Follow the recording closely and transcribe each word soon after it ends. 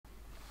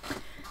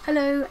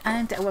Hello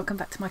and welcome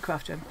back to my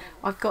craft room.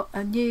 I've got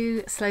a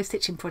new slow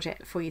stitching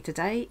project for you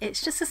today.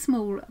 It's just a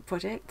small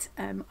project.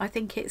 I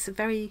think it's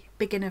very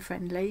beginner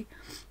friendly,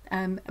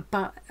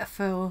 but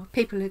for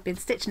people who've been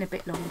stitching a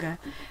bit longer,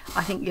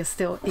 I think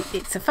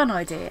it's a fun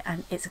idea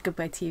and it's a good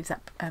way to use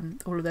up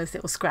all of those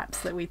little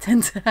scraps that we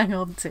tend to hang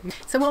on to.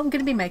 So what I'm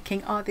going to be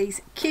making are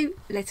these cute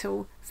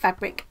little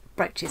fabric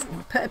brooches.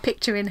 I'll put a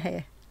picture in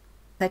here.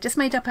 They're just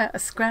made up out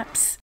of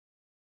scraps.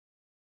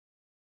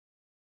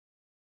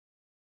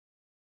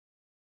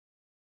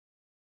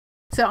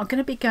 So I'm going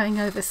to be going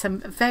over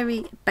some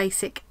very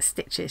basic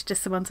stitches,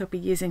 just the ones I'll be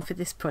using for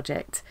this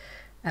project,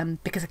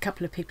 because a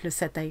couple of people have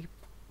said they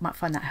might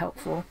find that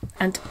helpful.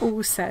 And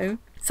also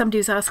somebody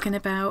was asking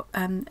about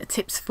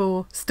tips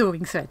for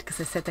storing thread, because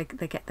they said they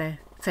get their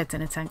threads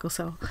in a tangle.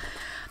 So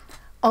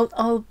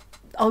I'll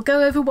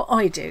go over what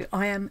I do.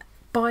 I am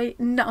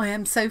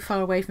so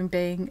far away from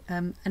being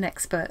an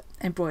expert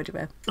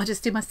embroiderer. I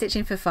just do my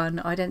stitching for fun.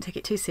 I don't take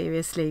it too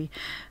seriously.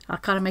 I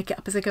kind of make it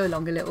up as I go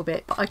along a little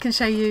bit, but I can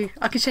show you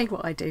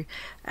what I do.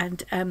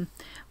 And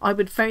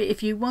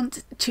if you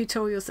want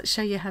tutorials that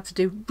show you how to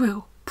do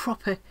real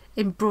proper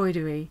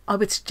embroidery, I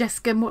would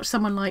suggest go and watch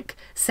someone like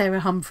Sarah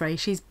Humphrey.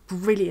 She's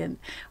brilliant.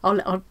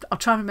 I'll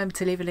try and remember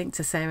to leave a link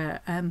to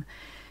Sarah.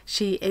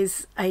 She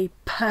is a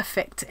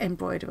perfect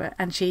embroiderer,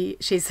 and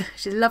she's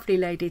a lovely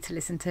lady to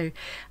listen to.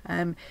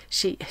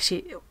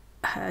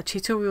 Her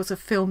tutorials are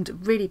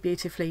filmed really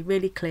beautifully,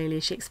 really clearly.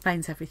 She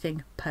explains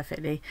everything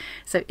perfectly.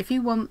 So if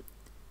you want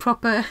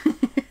proper,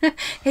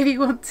 if you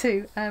want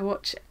to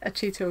watch a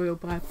tutorial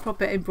by a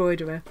proper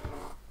embroiderer,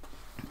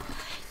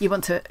 you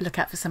want to look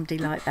out for somebody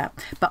like that.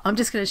 But I'm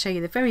just going to show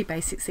you the very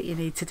basics that you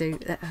need to do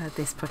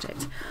this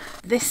project.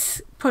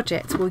 This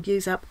project will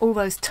use up all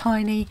those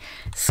tiny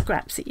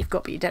scraps that you've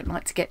got but you don't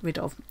like to get rid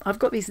of. I've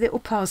got these little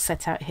piles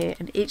set out here,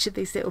 and each of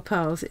these little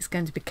piles is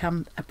going to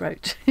become a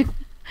brooch.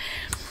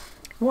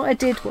 What I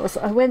did was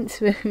I went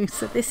through,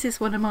 so this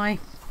is one of my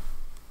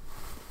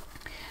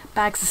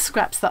bags of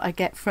scraps that I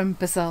get from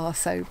Bazaar.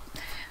 So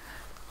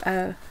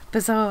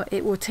Bazaar,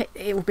 it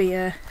will be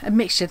a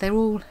mixture. They're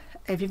all,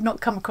 if you've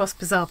not come across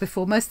Bazaar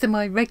before, most of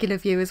my regular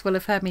viewers will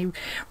have heard me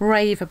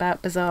rave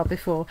about Bazaar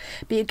before,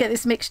 but you get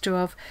this mixture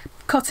of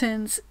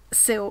cottons,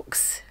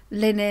 silks,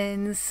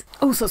 linens,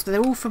 all sorts, but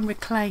they're all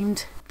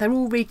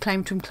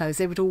reclaimed from clothes.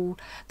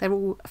 They're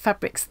all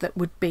fabrics that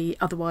would be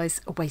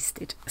otherwise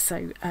wasted.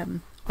 So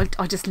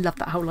I just love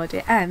that whole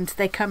idea, and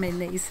they come in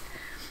these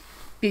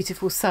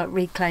beautiful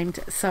reclaimed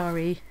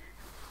sari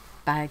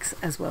bags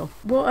as well.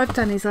 What I've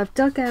done is I've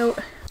dug out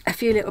a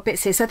few little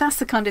bits here. So that's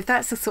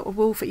the sort of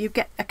wool, but you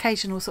get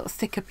occasional sort of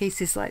thicker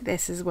pieces like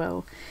this as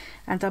well,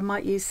 and I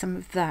might use some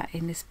of that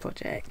in this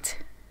project.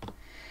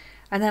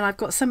 And then I've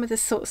got some of the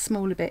sort of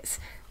smaller bits.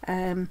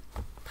 I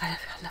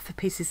love the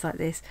pieces like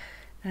this.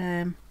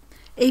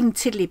 Even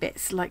tiddly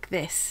bits like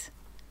this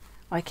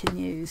I can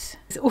use.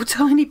 It's all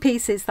tiny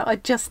pieces that I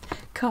just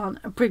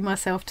can't bring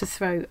myself to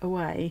throw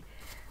away.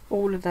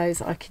 All of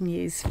those I can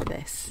use for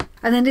this.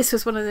 And then this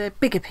was one of the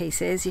bigger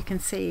pieces. You can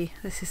see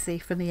this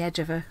is from the edge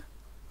of a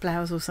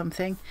blouse or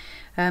something,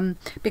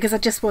 because I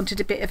just wanted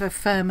a bit of a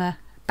firmer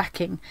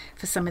backing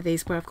for some of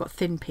these where I've got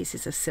thin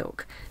pieces of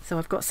silk. So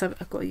I've got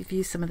to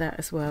use some of that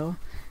as well.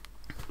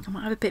 I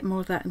might have a bit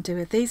more of that and do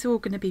it. These are all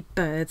going to be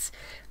birds.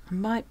 I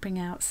might bring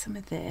out some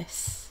of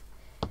this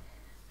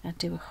and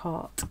do a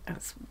heart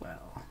as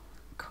well.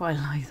 Quite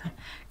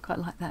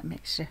like that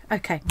mixture.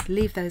 Okay,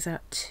 leave those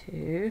out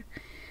too,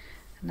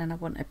 and then I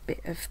want a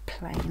bit of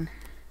plain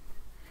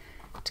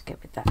to go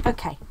with that.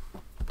 Okay,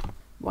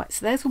 right,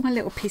 so there's all my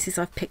little pieces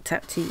I've picked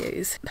up to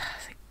use.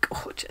 They're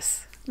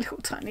gorgeous little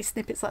tiny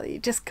snippets like that. You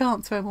just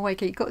can't throw them away.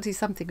 You've got to do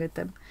something with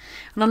them.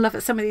 And I love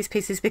that some of these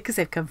pieces, because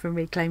they've come from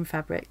reclaimed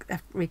fabric,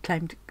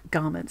 reclaimed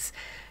garments,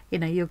 you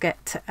know, you'll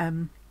get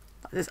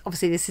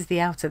obviously this is the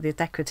outer, the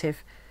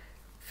decorative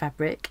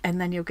fabric, and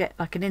then you'll get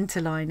like an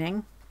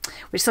interlining,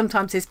 which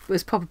sometimes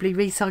was probably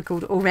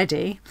recycled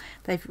already.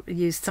 They've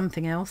used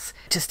something else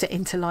just to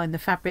interline the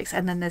fabrics,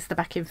 and then there's the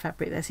backing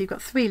fabric there. So you've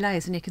got 3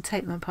 layers, and you can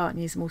take them apart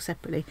and use them all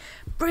separately.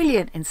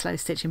 Brilliant in slow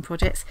stitching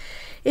projects.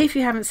 If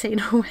you haven't seen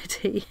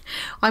already,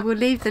 I will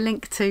leave the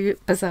link to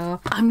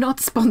Bazaar. I'm not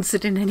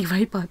sponsored in any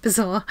way by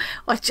Bazaar.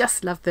 I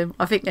just love them.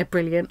 I think they're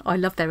brilliant. I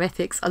love their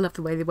ethics. I love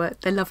the way they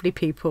work. They're lovely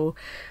people,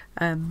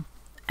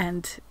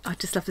 and I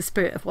just love the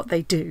spirit of what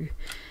they do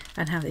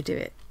and how they do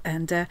it.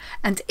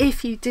 And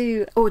if you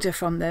do order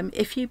from them,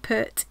 if you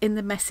put in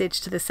the message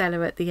to the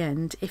seller at the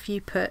end, if you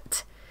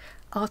put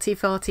Arty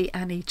Farty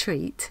Annie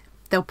treat,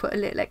 they'll put a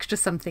little extra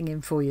something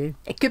in for you.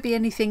 It could be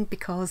anything,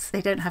 because they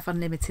don't have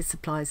unlimited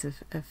supplies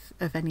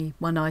of any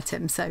one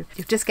item. So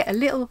you'll just get a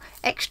little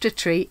extra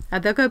treat,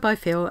 and they'll go by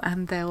feel,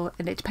 and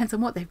it depends on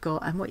what they've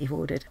got and what you've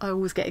ordered. I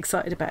always get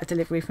excited about a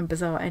delivery from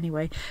Bazaar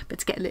anyway, but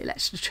to get a little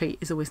extra treat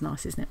is always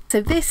nice, isn't it? So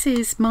this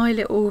is my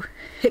little,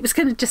 it was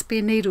going to just be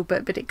a needle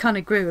book, but it kind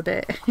of grew a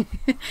bit.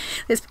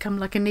 It's become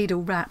like a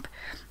needle wrap.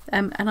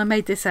 And I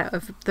made this out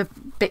of the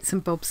bits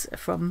and bobs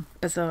from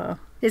Bazaar.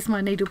 Here's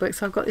my needlebook.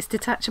 So I've got this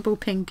detachable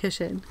pin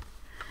cushion,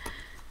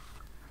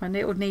 my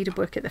little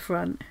needlebook at the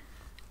front,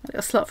 A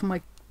little slot for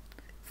my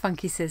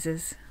funky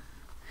scissors.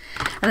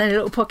 And then a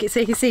little pocket so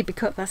you can see,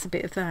 because that's a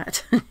bit of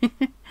that.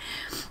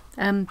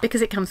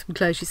 Because it comes from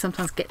clothes, you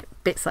sometimes get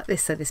bits like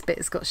this, so this bit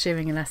has got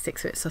shearing elastic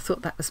through it, so I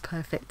thought that was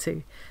perfect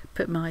to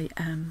put my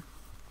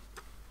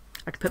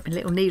I could put my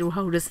little needle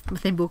holders, my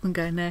thimble can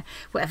go in there,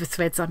 whatever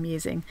threads I'm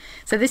using.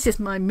 So this is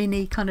my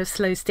mini kind of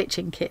slow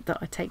stitching kit that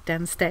I take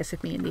downstairs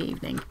with me in the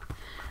evening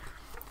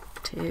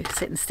to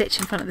sit and stitch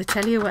in front of the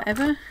telly or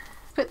whatever.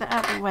 Put that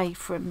out of the way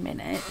for a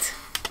minute.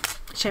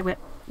 Show you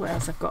what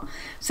else I've got.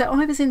 So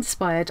I was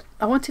inspired,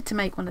 I wanted to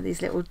make one of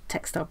these little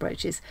textile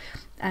brooches,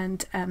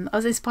 and I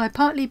was inspired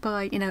partly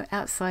by, you know,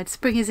 outside,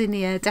 spring is in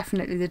the air,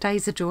 definitely the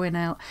days are drawing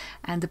out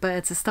and the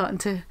birds are starting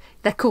to,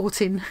 they're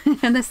courting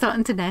and they're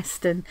starting to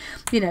nest, and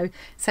you know,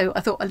 so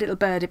I thought a little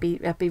bird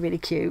would be really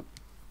cute.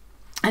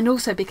 And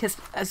also because,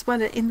 as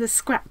well, in the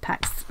scrap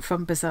packs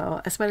from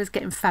Bazaar, as well as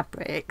getting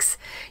fabrics,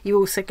 you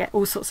also get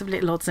all sorts of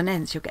little odds and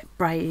ends. You'll get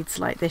braids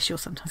like this, you'll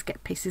sometimes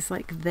get pieces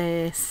like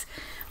this,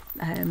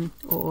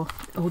 or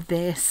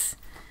this.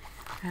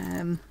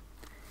 I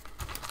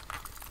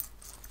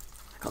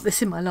got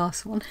this in my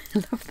last one.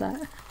 I love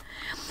that.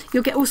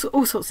 You'll get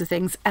all sorts of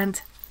things,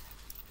 and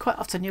quite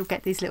often you'll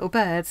get these little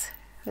birds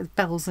with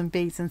bells and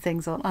beads and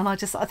things on, and I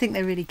think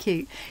they're really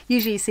cute.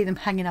 Usually you see them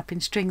hanging up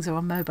in strings or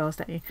on mobiles,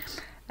 don't you?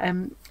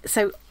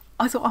 So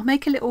I thought I'll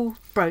make a little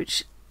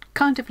brooch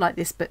kind of like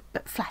this, but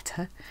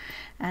flatter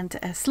and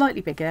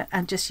slightly bigger,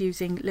 and just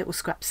using little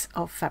scraps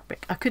of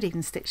fabric. I could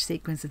even stitch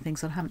sequins and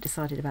things, so I haven't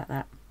decided about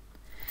that.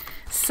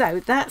 So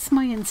that's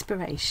my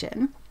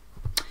inspiration.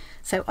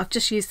 So I've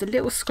just used a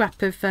little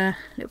scrap of a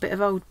little bit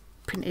of old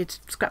printed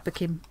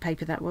scrapbooking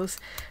paper, that was,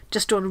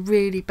 just drawn a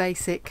really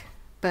basic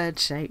bird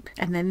shape,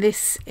 and then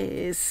this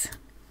is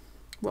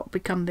what will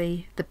become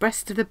the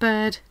breast of the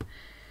bird.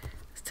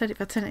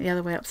 If I turn it the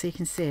other way up so you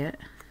can see it.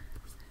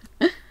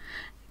 You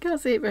can't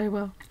see it very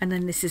well. And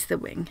then this is the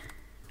wing.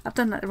 I've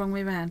done that the wrong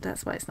way around,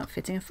 that's why it's not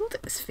fitting. I thought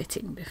it was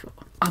fitting before.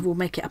 I will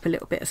make it up a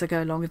little bit as I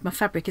go along if my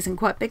fabric isn't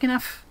quite big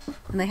enough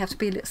and they have to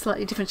be a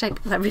slightly different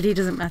shape. That really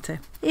doesn't matter.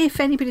 If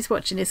anybody's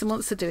watching this and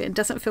wants to do it and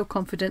doesn't feel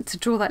confident to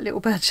draw that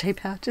little bird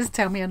shape out, just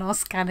tell me and I'll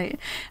scan it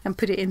and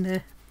put it in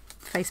the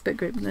Facebook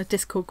group, in the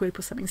Discord group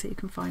or something, so you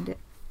can find it.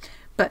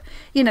 But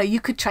you know, you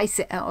could trace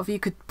it out of, you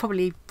could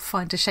probably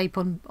find a shape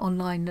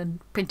online and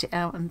print it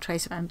out and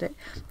trace around it.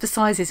 The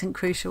size isn't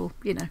crucial,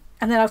 you know.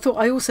 And then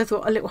I also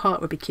thought a little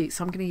heart would be cute,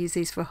 so I'm going to use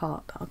these for a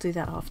heart, but I'll do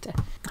that after.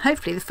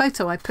 Hopefully the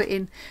photo I put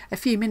in a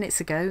few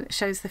minutes ago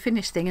shows the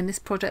finished thing, and this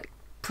project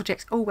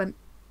all went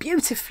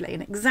beautifully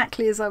and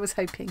exactly as I was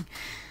hoping.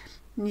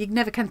 You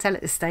never can tell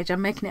at this stage.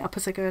 I'm making it up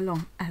as I go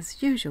along,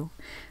 as usual.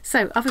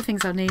 So other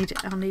things I'll need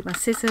my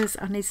scissors,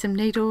 I'll need some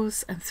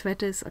needles and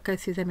threaders. I'll go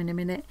through them in a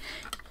minute.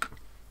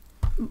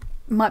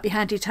 Might be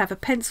handy to have a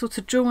pencil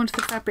to draw onto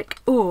the fabric,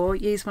 or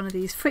use one of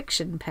these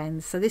friction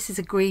pens. So this is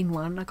a green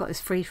one, I got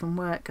this free from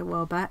work a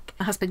while back.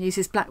 My husband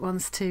uses black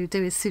ones to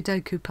do his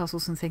Sudoku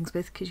puzzles and things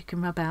with, because you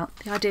can rub out.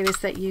 The idea is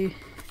that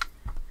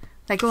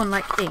they go on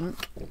like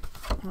ink,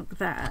 like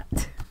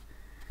that,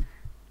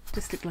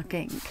 just look like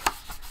ink.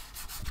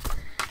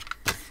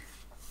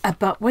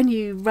 But when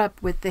you rub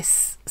with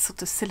this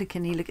sort of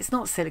silicone-y look, it's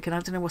not silicone, I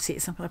don't know what it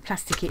is, some kind of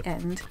plasticky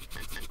end,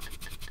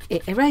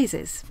 it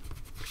erases.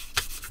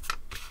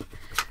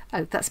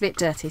 Oh, that's a bit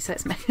dirty, so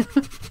it's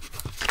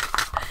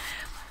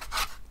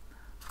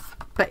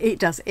but it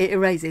does, it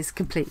erases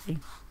completely.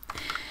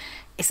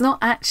 It's not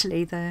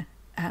actually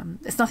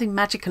there's nothing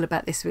magical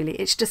about this really,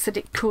 it's just that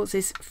it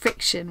causes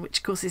friction,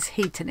 which causes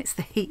heat, and it's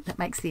the heat that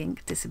makes the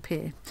ink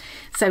disappear.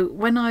 So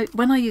when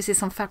I use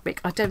this on fabric,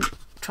 I don't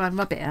try and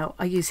rub it out,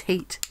 I use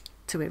heat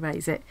to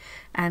erase it,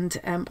 and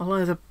I'll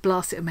either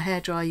blast it with my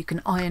hairdryer, you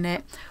can iron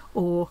it,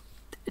 or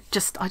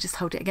I just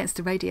hold it against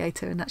a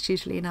radiator, and that's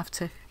usually enough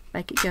to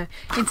make it go.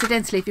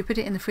 Incidentally, if you put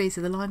it in the freezer,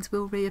 the lines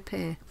will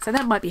reappear, so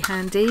that might be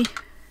handy.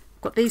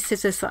 I've got these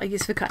scissors that I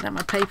use for cutting out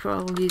my paper.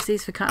 I'll use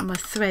these for cutting my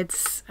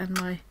threads and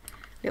my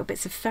little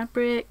bits of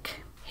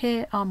fabric.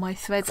 Here are my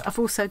threads. I've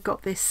also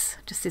got this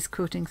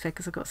quilting thread,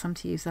 because I've got some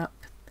to use up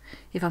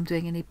if I'm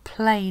doing any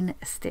plain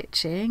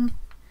stitching.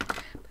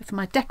 But for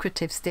my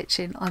decorative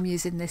stitching, I'm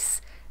using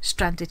this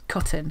stranded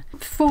cotton.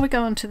 Before we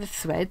go on to the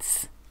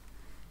threads,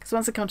 because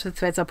once I go on to the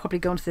threads, I'll probably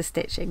go on to the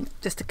stitching,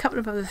 just a couple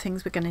of other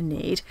things we're going to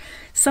need.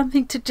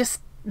 Something to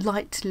just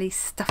lightly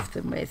stuff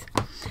them with.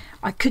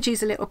 I could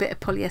use a little bit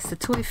of polyester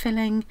toy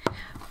filling.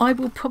 I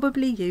will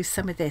probably use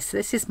some of this.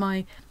 This is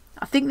my,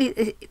 I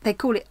think they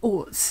call it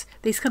orts,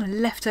 these kind of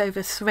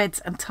leftover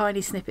threads and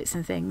tiny snippets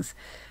and things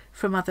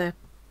from other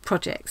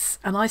projects,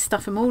 and I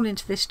stuff them all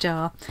into this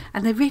jar,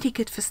 and they're really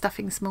good for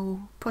stuffing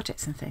small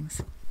projects and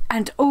things.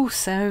 And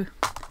also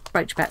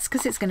brooch backs,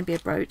 because it's going to be a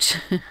brooch.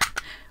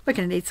 We're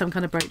going to need some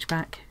kind of brooch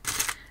back,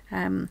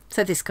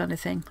 so this kind of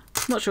thing.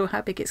 Not sure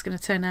how big it's going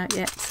to turn out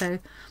yet, so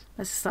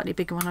there's a slightly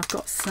bigger one. I've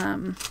got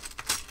some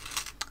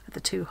of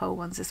the 2-hole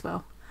ones as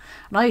well,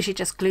 and I usually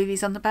just glue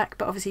these on the back,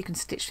 but obviously you can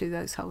stitch through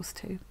those holes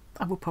too.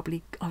 I will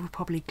probably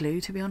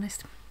glue, to be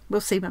honest.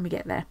 We'll see when we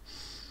get there.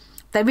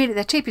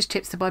 they're cheapest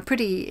chips to buy,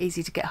 pretty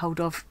easy to get hold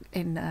of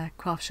in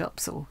craft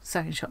shops or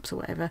sewing shops or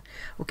whatever,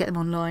 or get them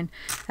online.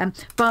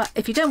 But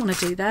if you don't want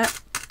to do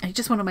that, and you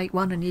just want to make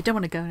one and you don't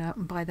want to go out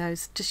and buy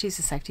those, just use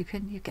a safety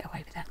pin, you get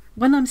away with that.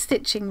 When I'm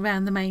stitching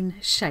around the main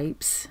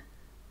shapes,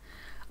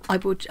 I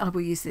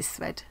will use this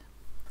thread.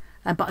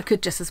 But I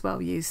could just as well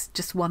use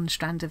just one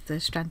strand of the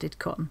stranded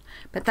cotton,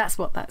 but that's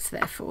what that's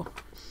there for.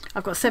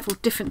 I've got several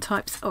different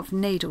types of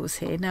needles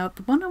here. Now,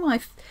 one of my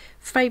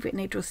favourite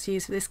needles to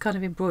use for this kind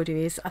of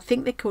embroidery is, I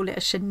think they call it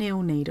a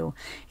chenille needle.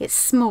 It's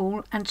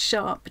small and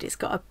sharp, but it's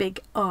got a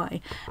big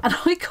eye, and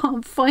I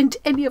can't find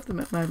any of them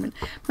at the moment.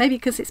 Maybe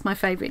because it's my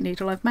favourite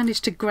needle, I've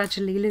managed to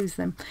gradually lose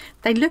them.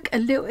 They look a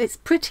little, it's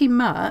pretty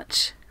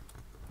much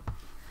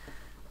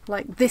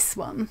like this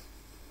one,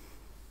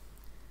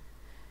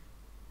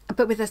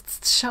 but with a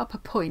sharper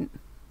point.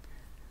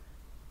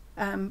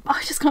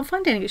 I just can't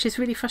find any, which is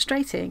really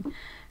frustrating,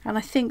 and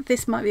I think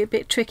this might be a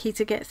bit tricky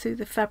to get through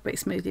the fabric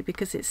smoothly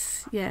because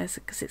it's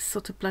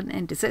sort of blunt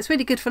ended. So it's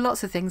really good for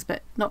lots of things,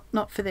 but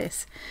not for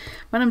this.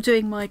 When I'm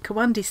doing my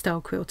Kawandi style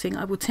quilting,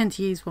 I will tend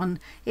to use one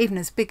even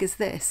as big as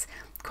this,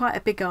 quite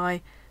a big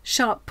eye,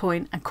 sharp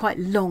point, and quite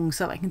long,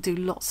 so I can do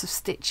lots of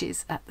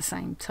stitches at the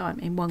same time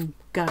in one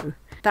go.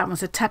 That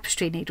one's a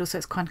tapestry needle, so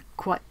it's kind of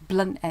quite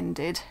blunt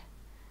ended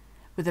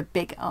with a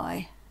big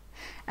eye.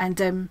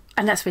 And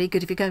that's really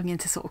good if you're going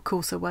into sort of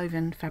coarser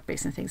woven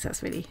fabrics and things.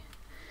 That's really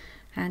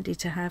handy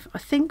to have. I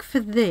think for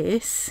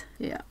this,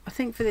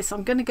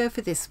 I'm going to go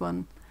for this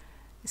one.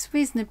 It's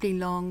reasonably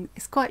long,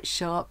 it's quite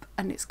sharp,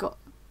 and it's got,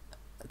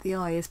 the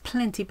eye is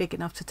plenty big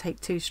enough to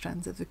take 2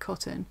 strands of the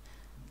cotton.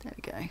 There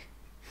we go.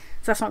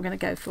 So that's what I'm going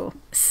to go for.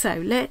 So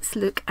let's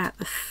look at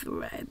the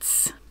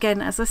threads.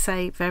 Again, as I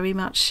say, very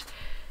much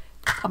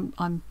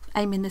I'm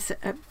aiming this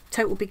at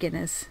total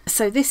beginners.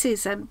 So this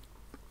is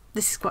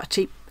quite a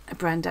cheap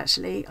brand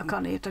actually. I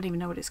don't even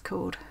know what it's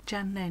called.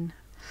 Jan Lin.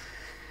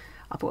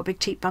 I bought a big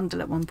cheap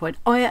bundle at one point.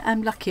 I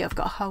am lucky I've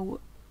got a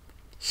whole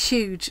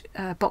huge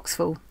box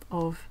full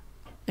of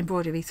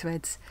embroidery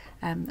threads,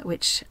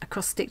 which a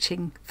cross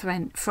stitching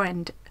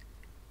friend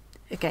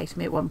gave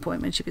me at one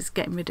point when she was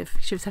having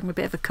a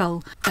bit of a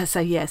cull.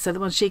 So the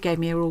ones she gave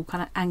me are all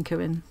kind of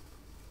Anchor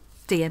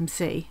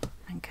DMC,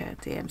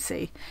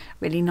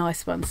 really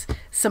nice ones.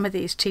 Some of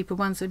these cheaper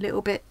ones are a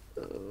little bit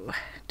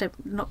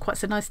not quite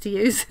so nice to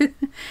use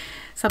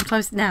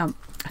sometimes. Now,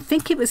 I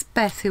think it was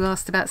Beth who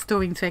asked about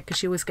storing thread because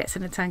she always gets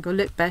in a tangle.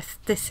 Look, Beth,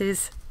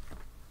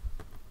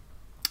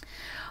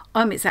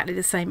 I'm exactly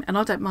the same, and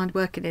I don't mind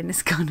working in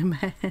this kind of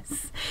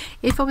mess.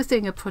 If I was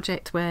doing a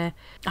project where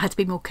I had to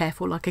be more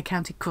careful, like a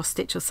counted cross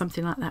stitch or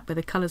something like that, where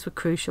the colours were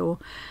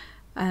crucial,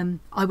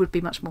 I would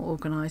be much more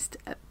organised.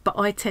 But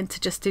I tend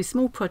to just do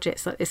small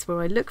projects like this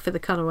where I look for the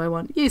colour I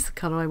want, use the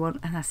colour I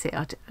want, and that's it.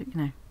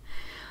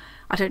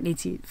 I don't need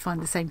to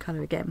find the same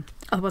colour again,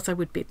 otherwise I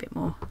would be a bit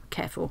more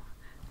careful.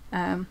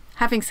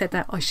 Having said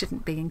that, I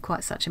shouldn't be in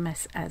quite such a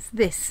mess as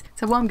this.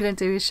 So what I'm going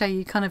to do is show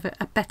you kind of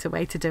a better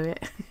way to do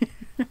it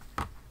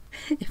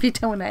if you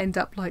don't want to end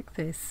up like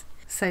this.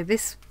 So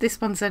this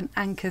one's an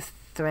Anchor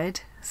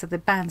thread, so the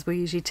bands will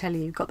usually tell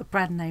you, you've got the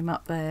brand name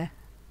up there.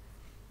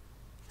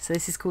 So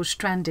this is called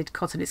stranded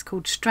cotton. It's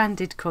called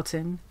stranded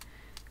cotton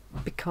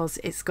because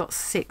it's got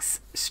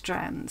 6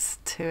 strands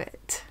to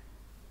it.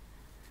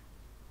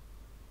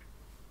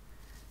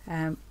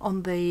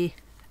 On the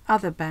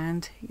other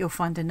band you'll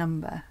find a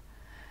number,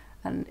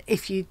 and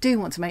if you do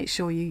want to make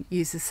sure you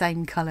use the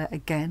same colour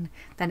again,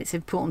 then it's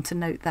important to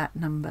note that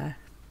number.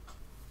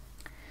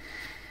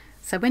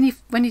 So when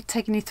you're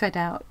taking your thread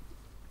out,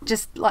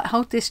 just like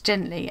hold this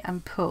gently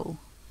and pull,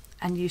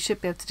 and you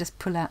should be able to just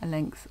pull out a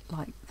length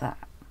like that.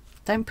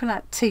 Don't pull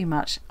out too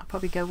much. I'll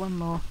probably go one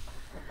more.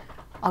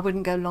 I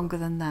wouldn't go longer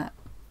than that.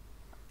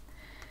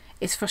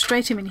 It's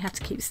frustrating when you have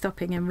to keep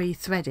stopping and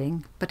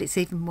re-threading, but it's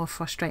even more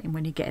frustrating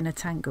when you get in a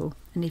tangle.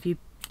 And if you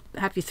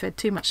have your thread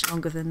too much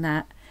longer than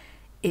that,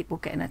 it will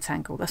get in a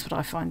tangle. That's what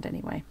I find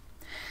anyway.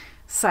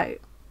 So,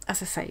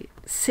 as I say,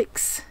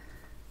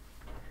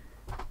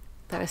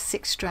 there are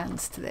 6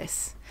 strands to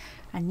this.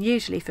 And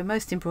usually for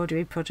most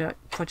embroidery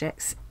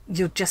projects,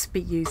 you'll just be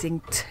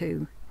using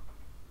 2.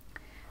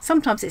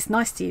 Sometimes it's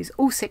nice to use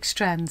all 6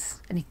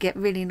 strands and you get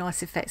really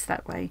nice effects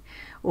that way,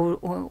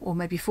 or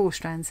maybe 4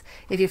 strands.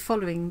 If you're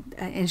following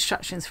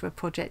instructions for a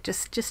project,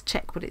 just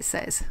check what it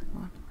says.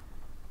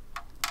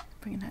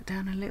 Bringing that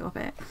down a little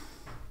bit.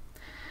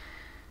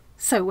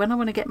 So when I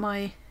want to get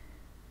my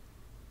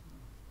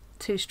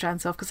 2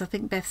 strands off, because I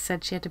think Beth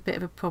said she had a bit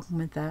of a problem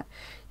with that,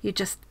 you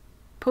just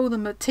pull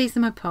them, tease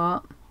them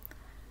apart,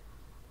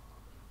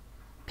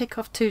 pick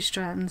off 2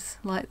 strands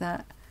like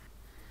that.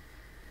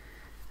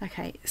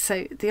 Okay,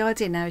 so the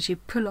idea now is you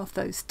pull off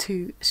those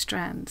 2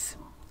 strands.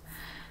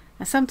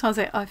 And sometimes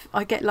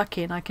I get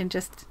lucky and I can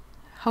just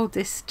hold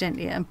this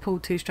gently and pull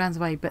 2 strands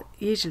away, but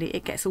usually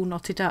it gets all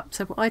knotted up.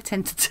 So what I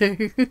tend to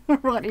do,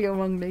 rightly or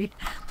wrongly,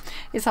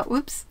 is like,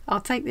 whoops,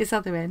 I'll take this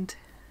other end,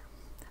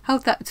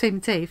 hold that between my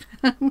teeth,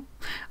 and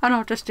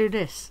I'll just do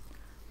this,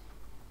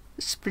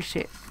 split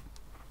it.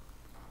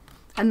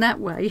 And that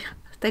way,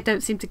 they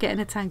don't seem to get in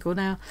a tangle.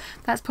 Now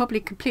that's probably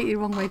a completely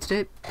wrong way to do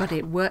it, but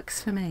it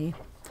works for me.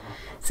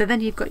 So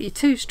then you've got your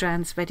 2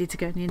 strands ready to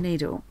go in your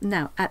needle.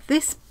 Now at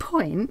this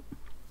point,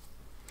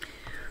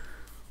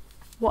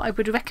 what I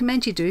would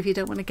recommend you do if you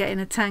don't want to get in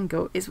a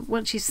tangle is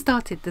once you've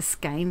started the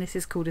skein, this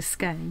is called a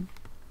skein,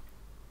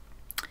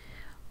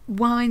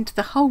 wind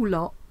the whole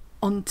lot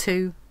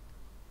onto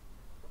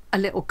a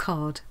little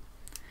card.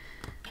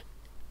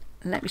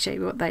 Let me show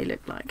you what they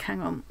look like.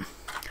 Hang on.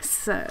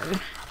 So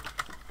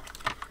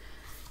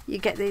you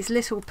get these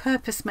little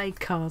purpose-made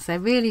cards. They're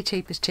really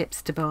cheap as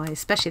chips to buy,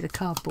 especially the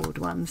cardboard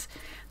ones.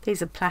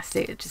 These are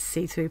plastic, just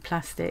see-through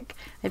plastic.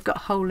 They've got a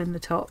hole in the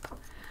top,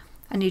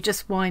 and you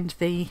just wind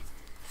the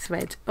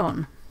thread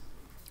on.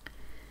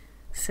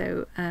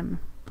 So I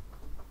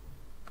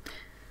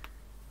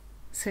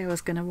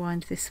was going to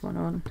wind this one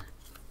on.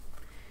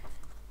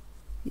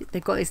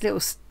 They've got these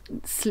little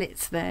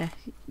slits there.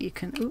 You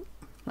can, ooh,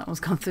 that one's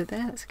gone through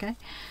there, that's okay,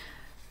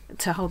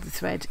 to hold the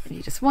thread, and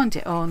you just wind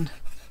it on,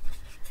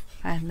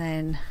 and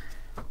then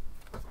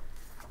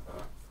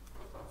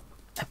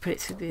I put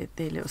it through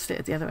the little slit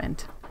at the other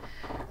end,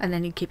 and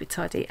then you keep it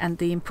tidy. And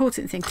the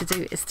important thing to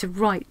do is to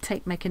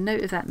make a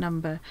note of that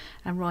number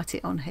and write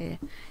it on here.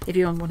 If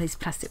you're on one of these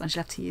plastic ones,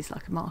 you'll have to use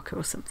like a marker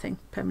or something,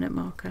 permanent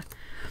marker.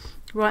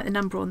 Write the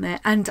number on there,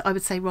 and I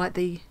would say write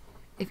the,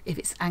 if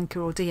it's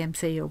Anchor or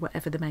DMC or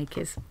whatever the make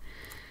is,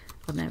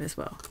 on there as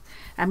well.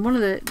 And one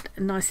of the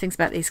nice things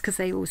about these, because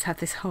they always have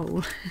this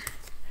hole,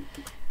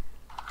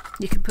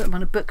 you can put them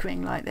on a book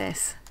ring like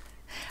this,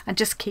 and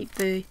just keep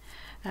the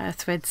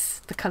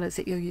threads, the colours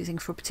that you're using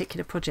for a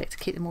particular project, to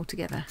keep them all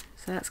together.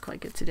 So that's quite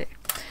good to do.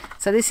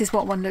 So this is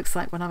what one looks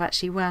like when I've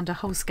actually wound a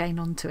whole skein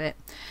onto it.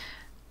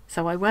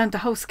 So I wound the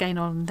whole skein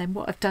on, and then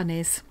what I've done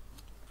is,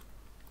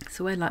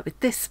 so I like with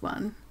this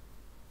one,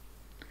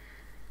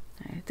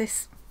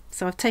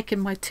 so I've taken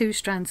my 2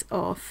 strands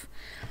off.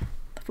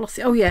 I've lost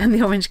it. Oh yeah, and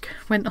the orange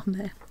went on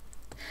there.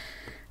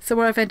 So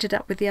where I've ended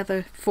up with the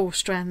other 4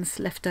 strands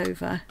left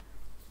over,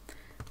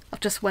 I've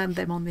just wound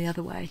them on the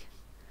other way.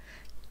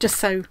 Just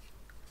so,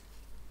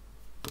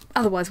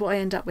 otherwise what I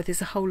end up with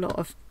is a whole lot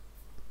of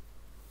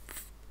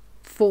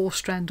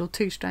 4-strand or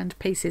 2-strand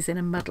pieces in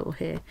a muddle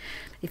here.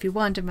 If you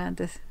wind around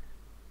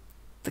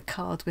the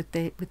card with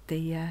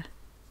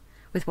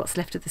what's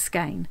left of the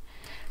skein,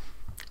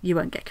 you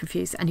won't get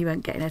confused and you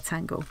won't get in a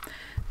tangle.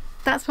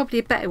 That's probably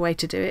a better way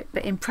to do it,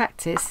 but in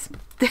practice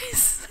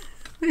this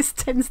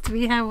tends to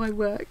be how I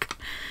work.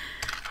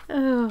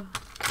 Oh,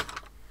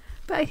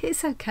 but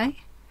it's okay,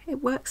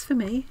 it works for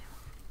me.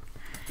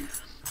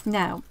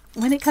 Now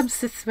when it comes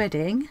to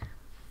threading,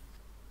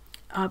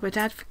 I would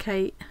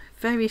advocate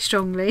very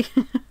strongly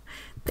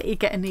that you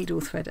get a needle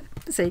threader.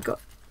 So you've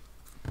got,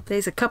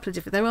 there's a couple of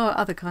different, there are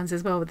other kinds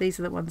as well, but these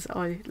are the ones that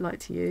I like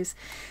to use.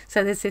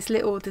 So there's this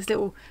little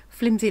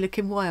flimsy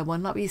looking wire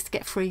one like we used to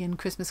get free in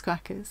Christmas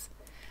crackers,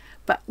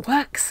 but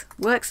works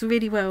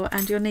really well.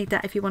 And you'll need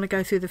that if you want to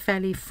go through the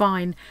fairly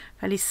fine,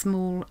 fairly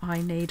small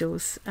eye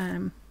needles,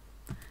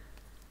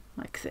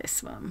 like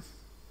this one.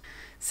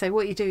 So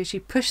what you do is you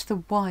push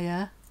the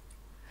wire.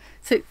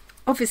 So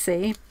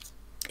obviously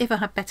if I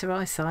had better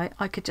eyesight,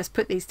 I could just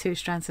put these 2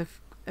 strands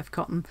of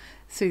cotton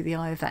through the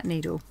eye of that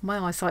needle. My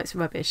eyesight's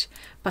rubbish,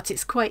 but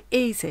it's quite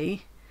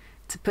easy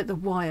to put the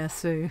wire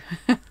through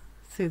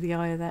through the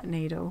eye of that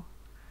needle.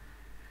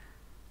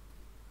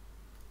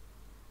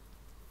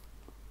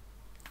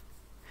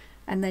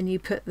 And then you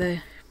put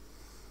the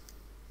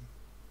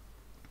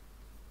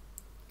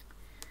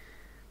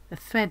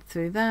thread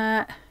through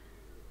that,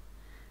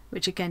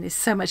 which again is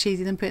so much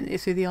easier than putting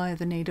it through the eye of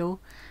the needle,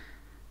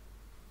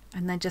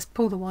 and then just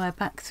pull the wire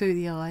back through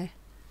the eye.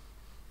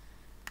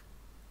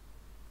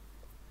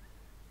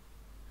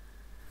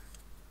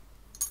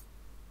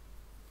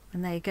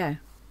 And there you go.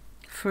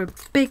 For a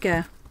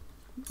bigger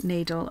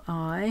needle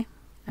eye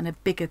and a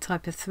bigger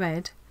type of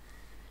thread,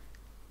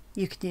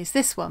 you can use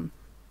this one.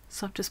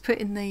 So I'm just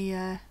putting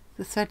the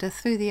threader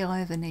through the eye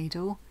of the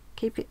needle,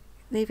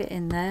 leave it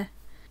in there,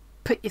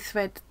 put your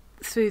thread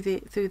through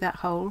that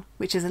hole,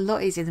 which is a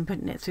lot easier than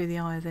putting it through the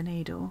eye of the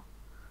needle,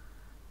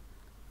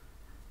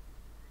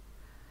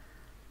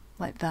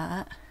 like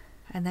that,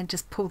 and then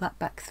just pull that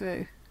back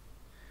through.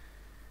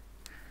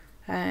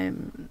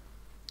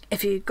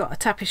 If you've got a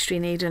tapestry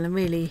needle and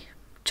really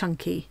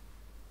chunky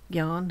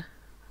yarn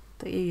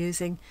that you're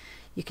using,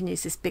 you can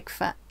use this big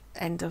fat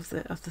end of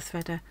the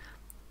threader,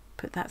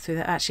 put that through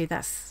that. Actually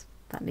that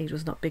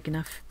needle's not big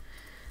enough,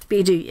 but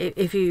you do,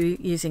 if you're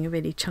using a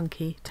really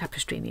chunky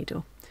tapestry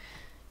needle,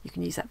 you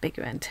can use that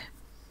bigger end.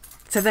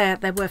 So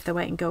they're worth their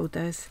weight in gold,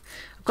 those.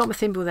 I've got my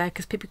thimble there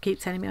because people keep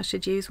telling me I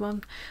should use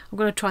one. I'm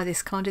going to try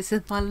this kind. This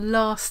is my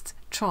last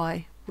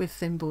try with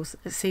thimbles.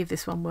 Let's see if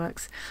this one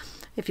works.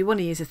 If you want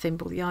to use a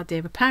thimble, the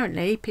idea,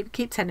 apparently people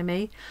keep telling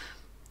me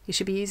you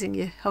should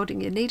be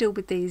holding your needle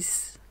with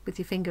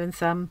your finger and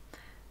thumb,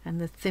 and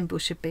the thimble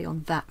should be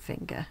on that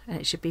finger, and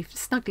it should be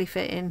snugly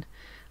fitting.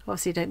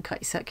 Obviously don't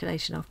cut your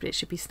circulation off, but it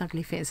should be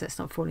snugly fitting so it's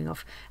not falling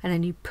off, and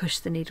then you push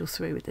the needle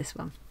through with this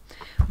one.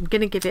 I'm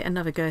going to give it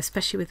another go,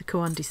 especially with the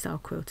Kawandi style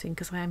quilting,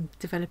 because I am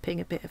developing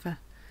a bit of a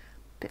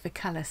Bit of a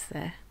callus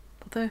there,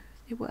 although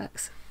it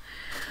works.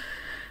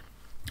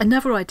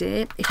 Another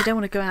idea, if you don't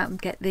want to go out and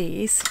get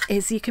these,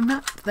 is you can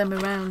wrap them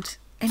around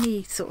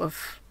any sort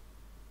of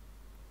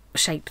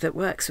shape that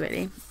works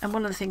really. And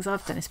one of the things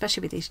I've done,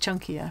 especially with these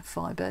chunkier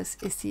fibres,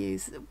 is to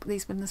use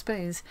these wooden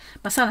spoons.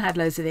 My son had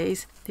loads of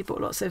these. He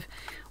bought lots of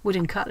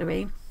wooden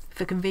cutlery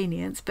for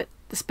convenience, but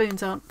the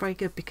spoons aren't very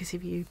good because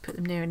if you put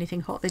them near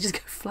anything hot they just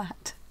go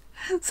flat.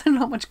 So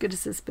not much good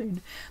as a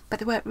spoon, but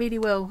they work really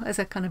well as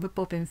a kind of a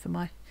bobbin for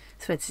my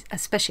threads,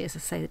 especially as I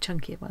say the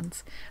chunkier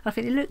ones. And I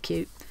think they look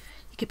cute.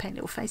 You could paint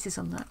little faces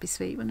on that, that'd be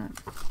sweet, wouldn't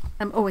it?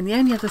 Oh, and the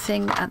only other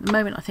thing at the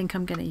moment I think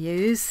I'm going to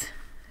use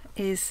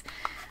is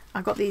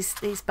I got these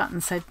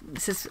buttons. So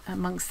this is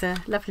amongst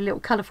the lovely little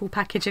colourful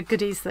package of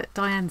goodies that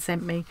Diane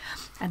sent me,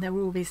 and there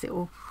were all these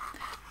little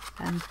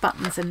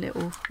buttons and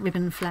little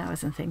ribbon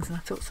flowers and things, and I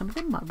thought some of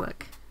them might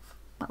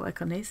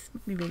work on these.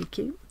 Might be really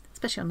cute,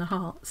 especially on the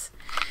hearts.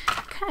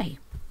 Okay,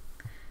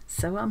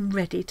 so I'm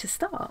ready to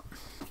start.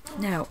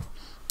 Now,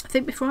 I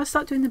think before I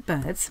start doing the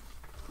birds,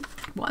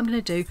 what I'm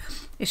going to do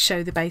is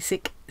show the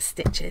basic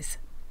stitches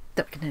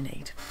that we're going to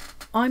need.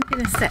 I'm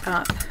going to set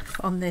up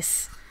on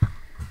this,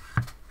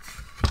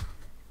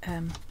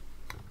 I've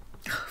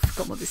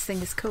forgotten what this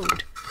thing is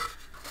called.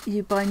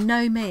 You by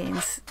no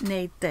means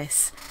need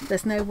this.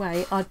 There's no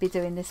way I'd be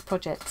doing this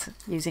project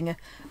using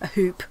a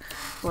hoop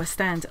or a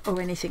stand or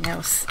anything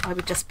else.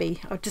 I'd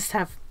just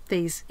have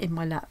these in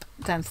my lap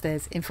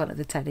downstairs in front of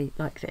the telly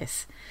like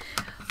this.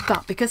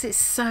 But because it's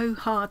so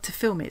hard to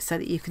film it so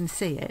that you can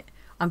see it,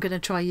 I'm going to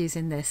try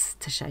using this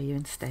to show you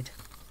instead.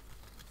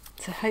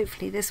 So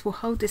hopefully this will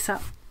hold this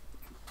up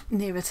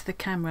nearer to the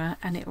camera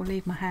and it will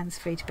leave my hands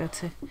free to be able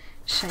to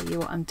show you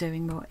what I'm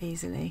doing more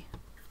easily.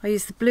 I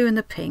use the blue and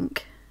the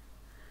pink.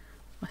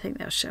 I think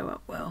they'll show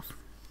up well.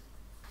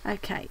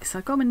 Okay, so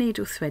I've got my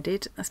needle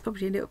threaded. That's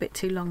probably a little bit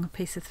too long a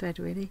piece of thread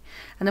really.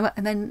 And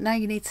then now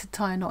you need to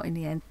tie a knot in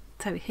the end.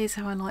 So here's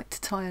how I like to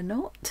tie a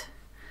knot.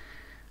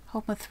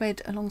 Hold my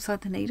thread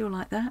alongside the needle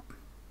like that.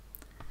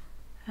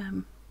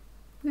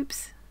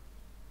 Oops.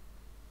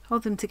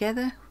 Hold them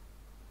together,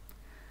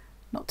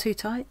 not too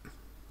tight.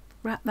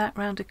 Wrap that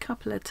round a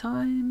couple of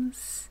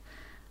times.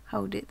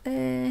 Hold it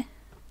there.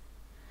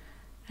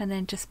 And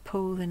then just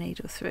pull the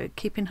needle through,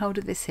 keeping hold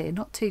of this here,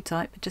 not too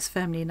tight but just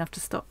firmly enough to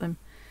stop them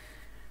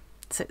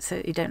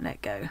so you don't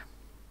let go.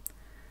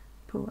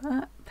 Pull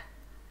up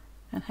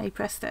and hey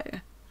presto,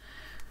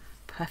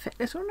 perfect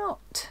little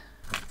knot.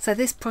 So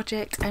this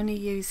project only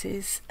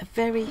uses a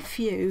very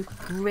few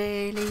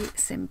really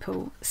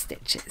simple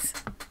stitches.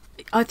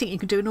 I think you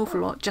can do an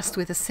awful lot just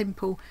with a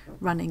simple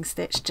running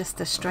stitch,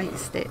 just a straight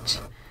stitch.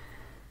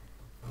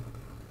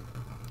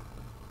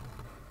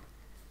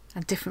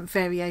 And different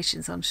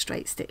variations on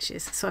straight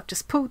stitches. So I've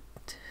just pulled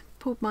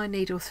my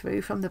needle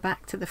through from the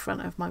back to the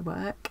front of my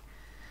work.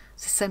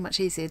 It's so much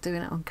easier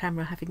doing it on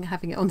camera,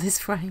 having it on this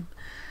frame.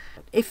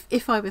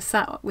 If I was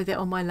sat with it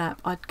on my lap,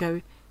 I'd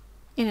go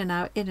in and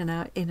out, in and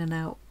out, in and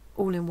out,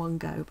 all in one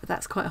go, but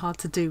that's quite hard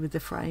to do with the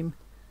frame.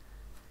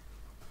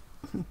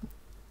 But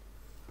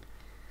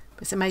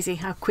it's amazing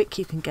how quick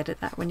you can get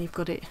at that when you've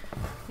got it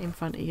in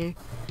front of you.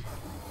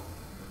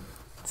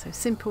 So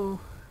simple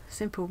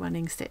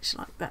running stitch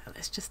like that.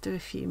 Let's just do a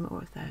few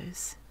more of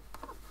those.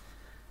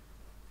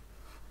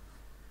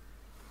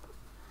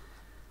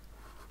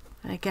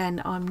 And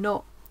again, I'm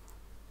not,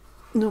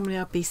 normally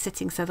I'd be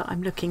sitting so that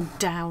I'm looking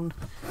down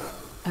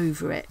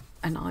over it,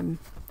 and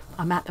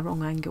I'm at the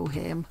wrong angle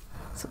here. I'm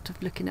sort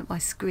of looking at my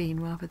screen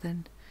rather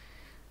than,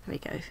 there we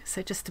go.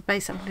 So just a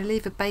base, I'm going to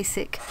leave a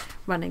basic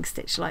running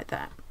stitch like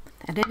that.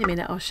 And in a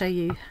minute I'll show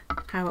you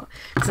how,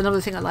 because another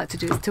thing I like to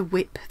do is to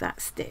whip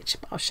that stitch,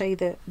 but I'll show you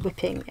the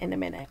whipping in a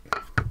minute.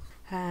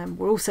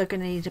 We're also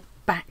going to need a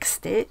back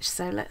stitch,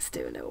 so let's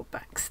do a little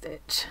back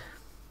stitch.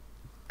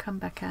 Come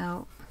back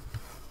out.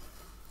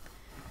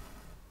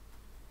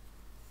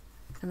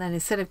 And then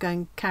instead of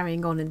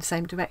carrying on in the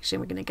same direction,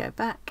 we're going to go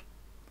back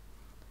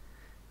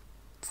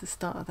to the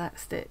start of that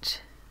stitch.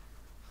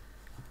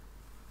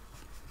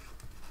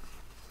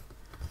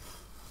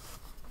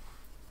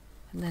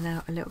 And then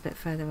out a little bit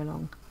further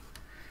along,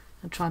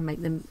 and try and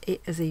make them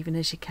as even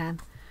as you can.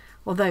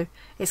 Although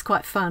it's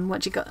quite fun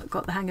once you've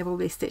got the hang of all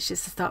these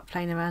stitches to start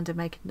playing around and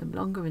making them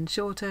longer and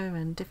shorter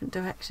and different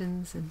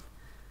directions and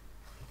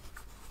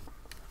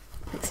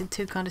mixing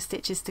two kind of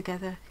stitches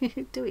together.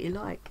 Do what you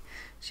like,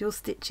 it's your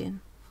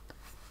stitching.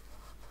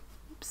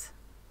 Oops.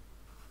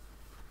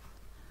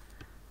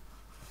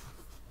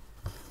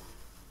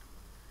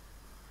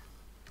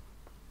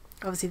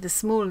 Obviously the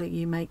smaller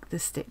you make the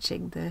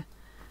stitching, the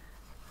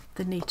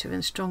neater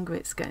and stronger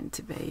it's going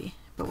to be,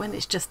 but when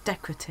it's just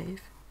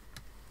decorative,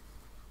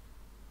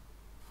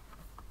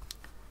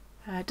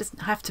 it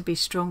doesn't have to be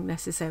strong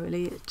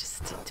necessarily, it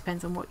just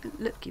depends on what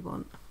look you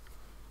want.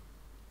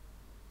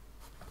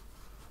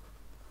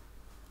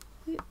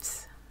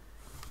 Oops,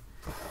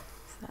 so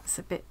that's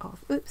a bit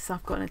of, oops,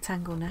 I've got a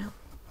tangle now.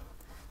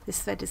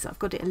 This thread is, I've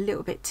got it a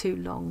little bit too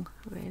long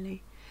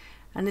really,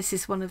 and this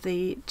is one of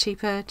the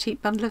cheap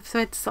bundle of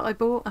threads that I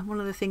bought, and one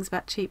of the things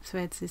about cheap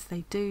threads is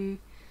they do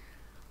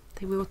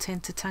they will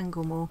tend to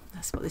tangle more.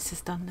 That's what this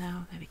has done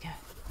now. There we go.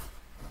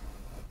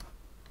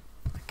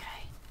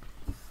 Okay,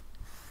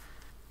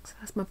 so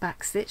that's my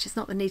back stitch. It's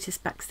not the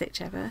neatest back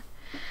stitch ever.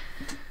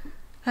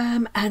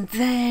 And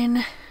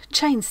then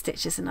chain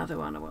stitch is another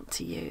one I want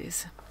to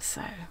use.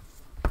 So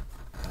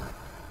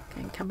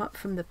come up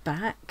from the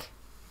back,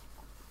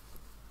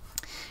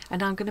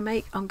 and I'm going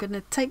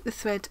to take the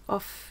thread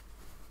off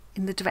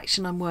in the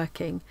direction I'm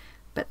working,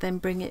 but then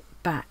bring it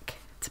back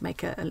to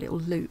make a little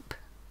loop,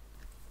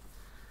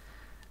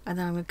 and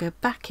then I'm going to go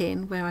back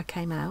in where I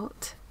came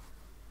out,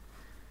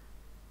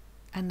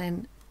 and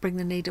then bring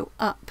the needle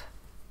up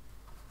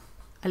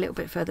a little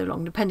bit further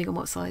along, depending on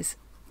what size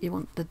you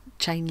want the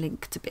chain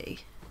link to be.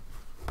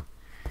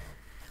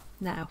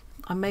 Now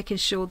I'm making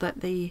sure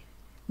that the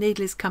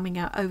needle is coming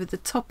out over the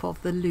top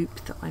of the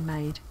loop that I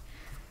made,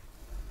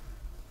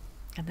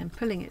 and then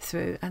pulling it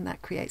through, and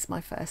that creates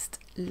my first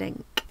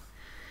link.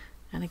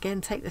 And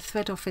again, take the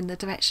thread off in the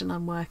direction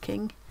I'm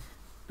working,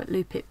 but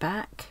loop it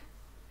back,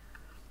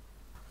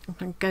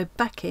 and go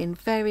back in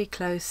very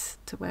close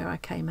to where I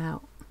came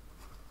out,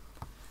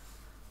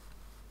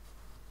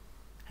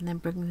 and then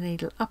bring the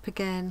needle up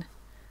again,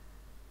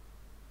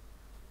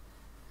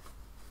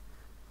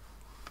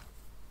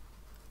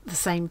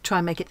 try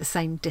and make it the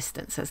same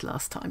distance as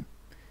last time.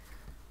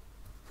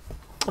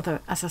 Although,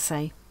 as I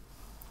say,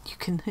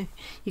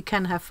 you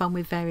can have fun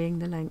with varying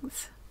the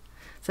lengths.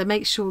 So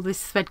make sure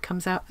this thread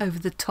comes out over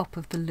the top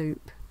of the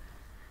loop.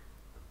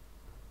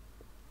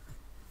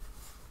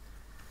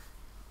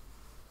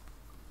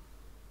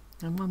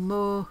 And one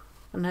more,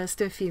 and let's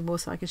do a few more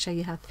so I can show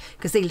you how,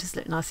 because these just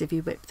look nice if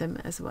you whip them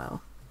as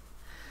well.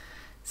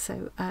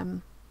 So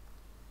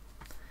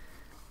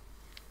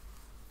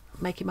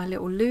making my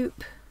little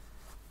loop,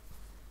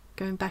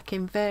 going back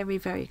in very,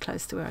 very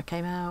close to where I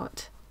came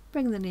out,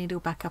 bring the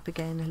needle back up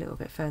again a little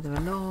bit further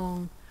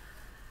along,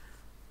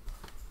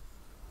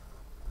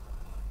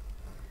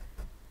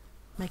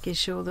 making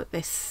sure that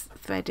this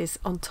thread is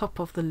on top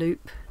of the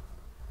loop,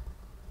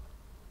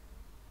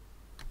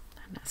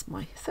 and that's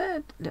my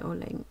third little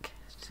link.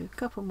 Just do a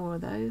couple more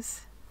of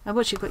those, and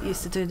once you've got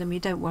used to doing them, you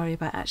don't worry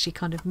about actually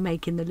kind of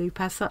making the loop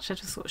as such. I'm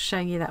just sort of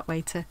showing you that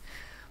way to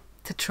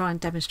try and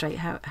demonstrate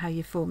how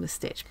you form the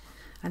stitch.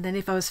 And then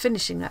if I was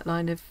finishing that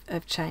line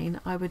of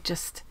chain, I would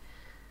just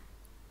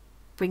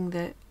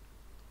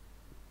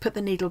put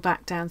the needle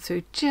back down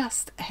through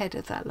just ahead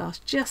of that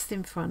last, just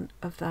in front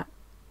of that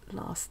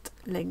last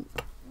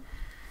link,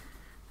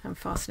 and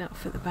fasten it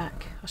off at the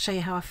back. I'll show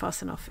you how I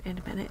fasten off in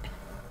a minute.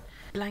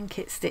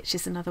 Blanket stitch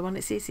is another one.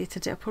 It's easier to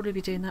do. I'll probably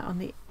be doing that on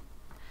the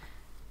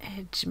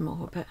edge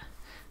more, but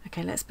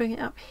okay, let's bring it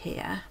up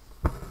here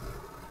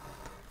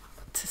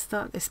to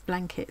start this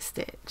blanket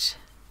stitch,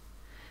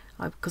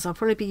 because I'll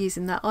probably be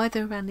using that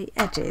either around the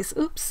edges,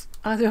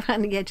 either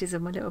around the edges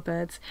of my little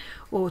birds,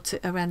 or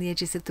around the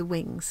edges of the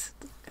wings,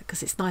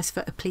 because it's nice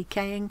for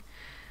appliquing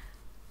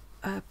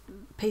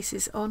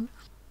pieces on.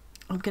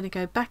 I'm going to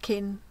go back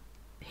in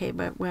here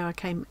where I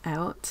came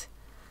out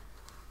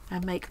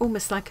and make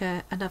almost like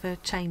another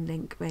chain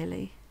link,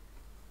 really.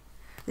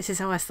 This is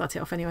how I start it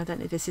off anyway. I don't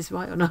know if this is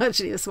right or not,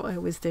 actually. That's what I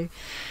always do.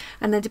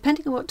 And then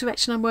depending on what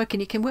direction I'm working,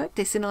 you can work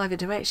this in either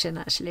direction,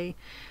 actually.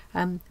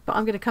 But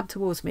I'm going to come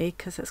towards me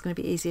because that's going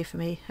to be easier for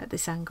me at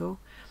this angle.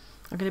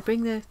 I'm going to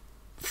bring the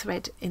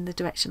thread in the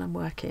direction I'm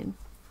working.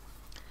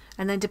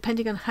 And then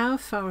depending on how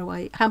far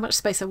away, how much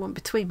space I want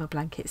between my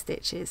blanket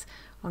stitches,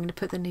 I'm going to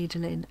put the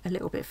needle in a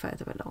little bit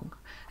further along.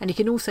 And you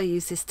can also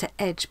use this to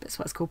edge, but it's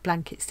what's called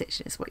blanket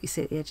stitching. It's what you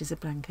see at the edges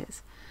of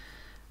blankets.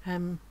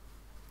 I'm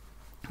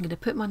going to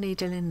put my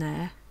needle in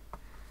there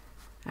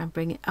and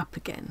bring it up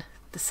again,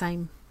 the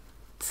same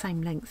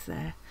length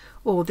there.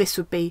 Or this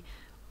would be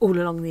all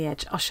along the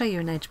edge. I'll show you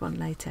an edge one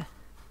later.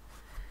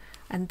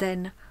 And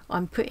then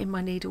I'm putting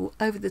my needle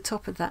over the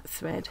top of that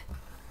thread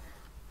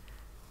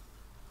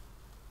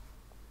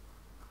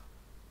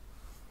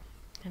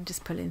and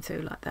just pulling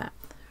through like that,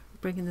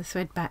 bringing the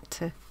thread back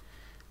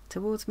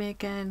towards me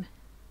again,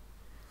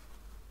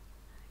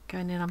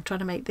 going in. I'm trying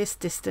to make this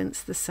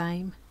distance the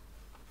same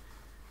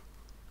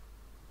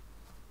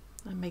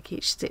and make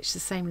each stitch the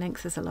same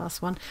length as the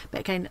last one.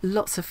 But again,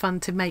 lots of fun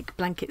to make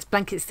blanket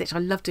stitch. I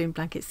love doing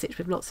blanket stitch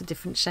with lots of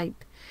different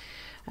shape,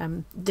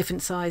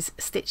 different size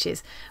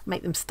stitches.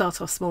 Make them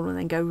start off small and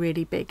then go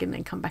really big and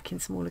then come back in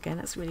small again.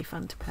 That's really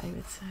fun to play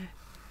with.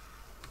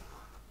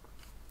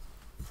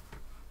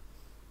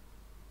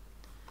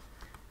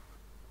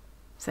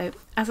 So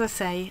as I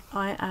say,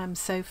 I am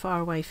so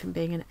far away from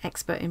being an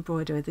expert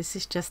embroiderer. This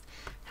is just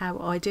how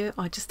I do it.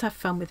 I just have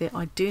fun with it.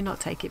 I do not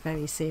take it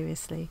very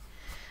seriously.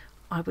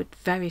 I would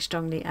very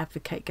strongly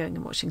advocate going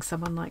and watching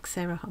someone like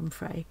Sarah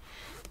Humphrey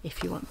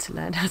if you want to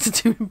learn how to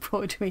do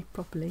embroidery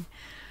properly.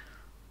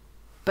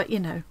 But you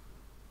know,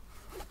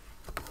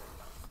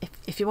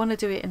 if you want to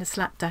do it in a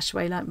slapdash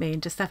way like me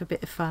and just have a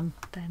bit of fun,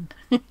 then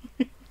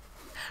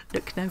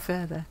look no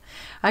further.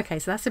 Okay,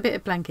 so that's a bit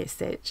of blanket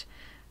stitch,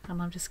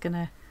 and I'm just going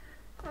to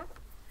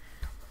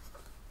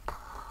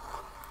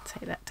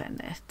take that down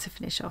there to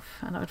finish off,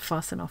 and I would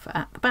fasten off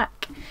at the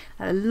back.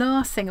 And the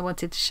last thing I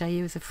wanted to show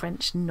you is a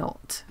French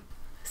knot.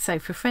 So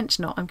for French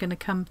knot, I'm going to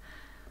come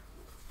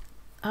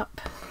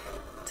up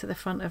to the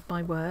front of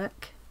my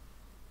work.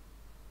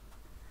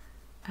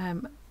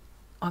 I'm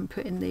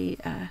putting the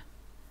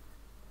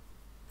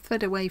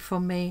thread away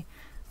from me,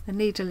 the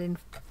needle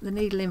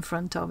in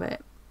front of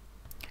it,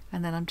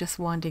 and then I'm just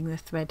winding the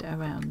thread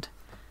around.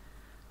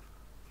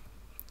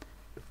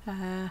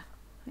 I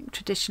think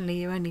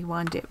traditionally you only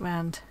wind it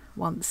round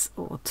once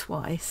or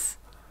twice,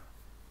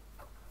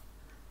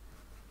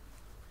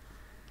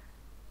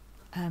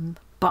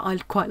 but I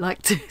quite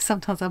like to,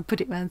 sometimes I'll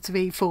put it round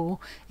 3, 4,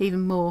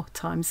 even more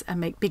times, and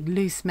make big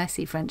loose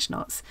messy French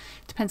knots.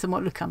 Depends on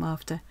what look I'm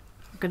after.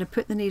 I'm going to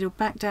put the needle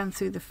back down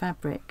through the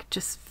fabric,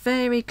 just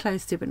very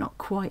close to, but not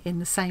quite in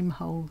the same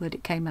hole that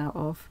it came out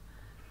of.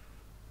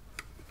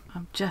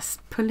 I'm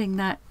just pulling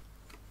that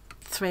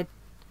thread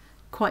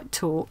quite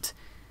taut,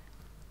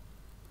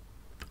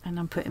 and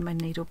I'm putting my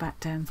needle back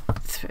down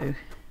through,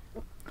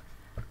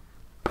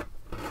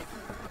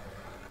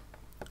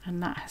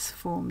 and that has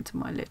formed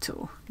my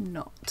little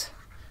knot.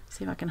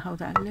 See if I can hold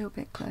that a little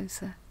bit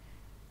closer.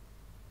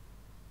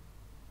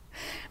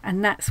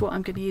 And that's what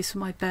I'm going to use for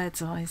my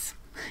bird's eyes.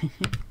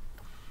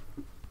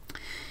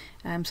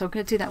 So I'm going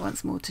to do that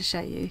once more to show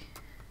you.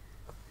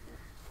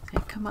 So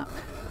come up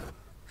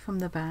from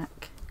the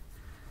back,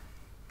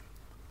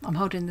 I'm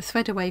holding the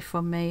thread away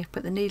from me,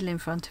 put the needle in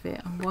front of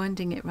it, I'm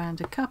winding it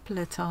round a couple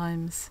of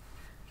times.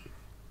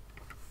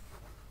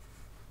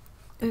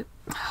 Ooh,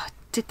 I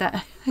did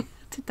that.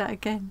 Did that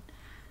again.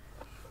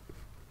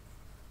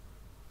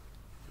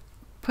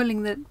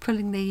 Pulling the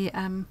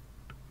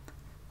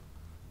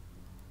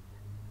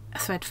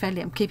thread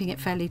fairly, I'm keeping it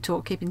fairly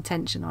taut, keeping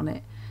tension on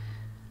it.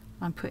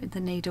 I'm putting the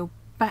needle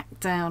back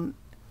down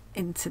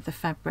into the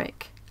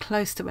fabric,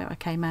 close to where I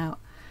came out,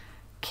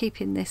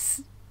 keeping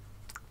this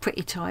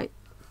pretty tight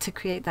to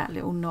create that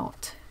little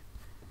knot.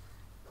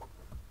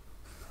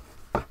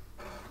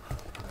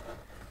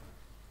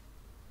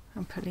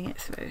 I'm pulling it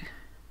through.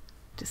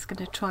 Just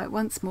going to try it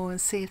once more and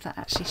see if that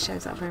actually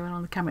shows up very well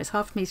on the camera. It's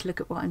hard for me to look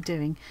at what I'm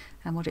doing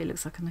and what it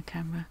looks like on the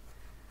camera.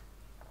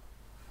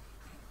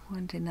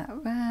 Winding that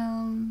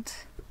around.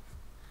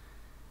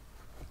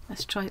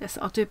 Let's try this.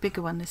 I'll do a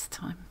bigger one this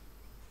time.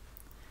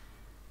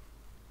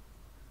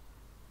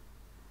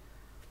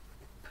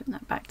 Putting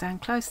that back down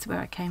close to where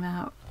I came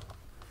out.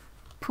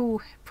 Pull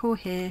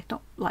here,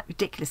 not like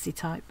ridiculously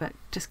tight, but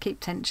just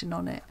keep tension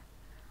on it.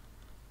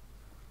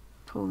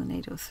 Pull the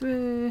needle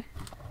through.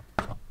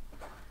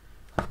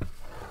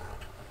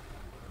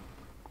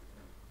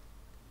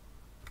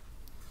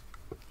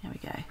 There we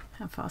go,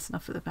 and fasten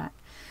off at the back.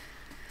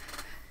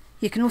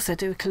 You can also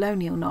do a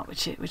colonial knot,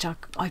 which I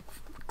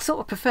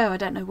sort of prefer. I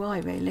don't know why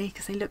really,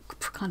 because they look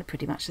kind of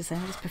pretty much the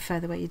same. I just prefer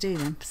the way you do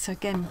them. So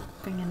again,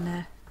 bringing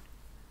the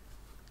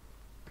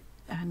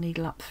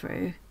needle up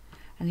through,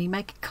 and you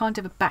make kind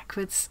of a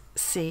backwards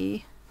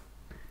C,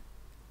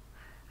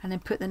 and then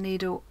put the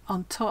needle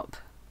on top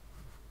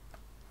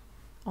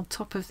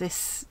of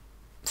this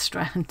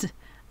strand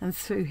and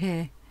through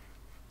here,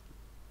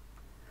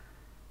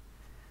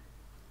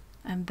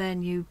 and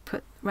then you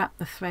wrap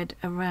the thread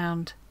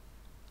around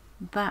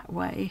that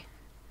way,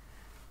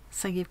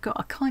 so you've got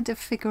a kind of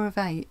figure of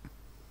 8,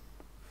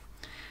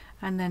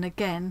 and then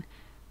again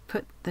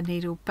put the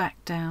needle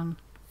back down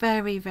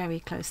very, very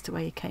close to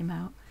where you came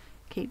out,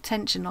 keep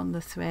tension on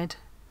the thread,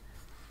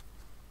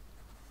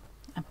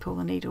 and pull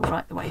the needle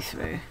right the way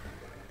through.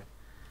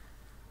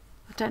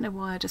 I don't know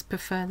why, I just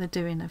prefer the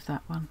doing of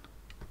that one,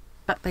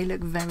 but they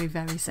look very,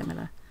 very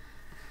similar.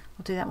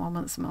 I'll do that one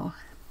once more.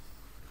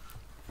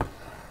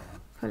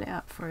 Pull it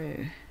up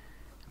through,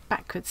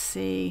 backwards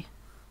C,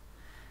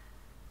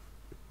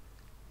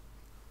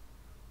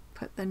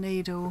 put the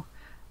needle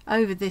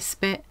over this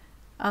bit,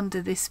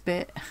 under this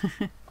bit,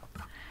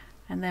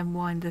 and then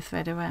wind the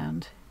thread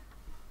around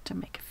to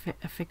make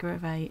a figure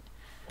of 8.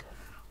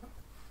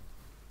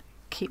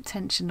 Keep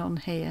tension on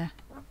here,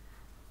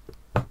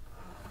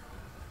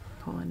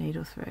 pull the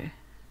needle through.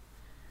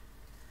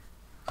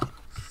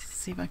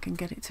 See if I can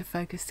get it to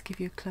focus to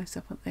give you a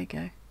close-up. There you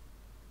go.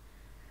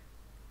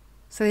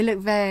 So they look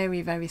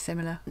very, very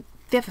similar.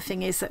 The other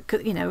thing is that,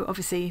 you know,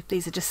 obviously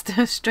these are just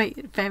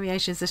straight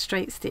variations of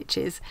straight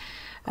stitches.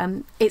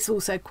 It's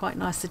also quite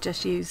nice to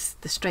just use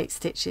the straight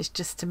stitches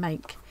just to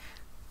make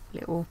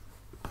little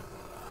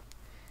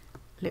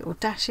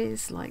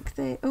dashes like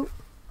this. Oh,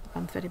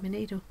 I'm threading my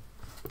needle.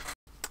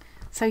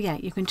 So yeah,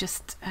 you can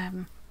just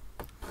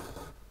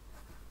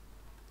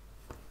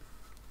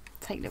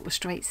take little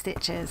straight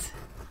stitches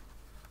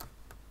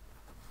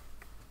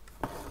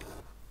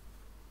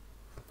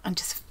and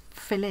just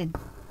fill in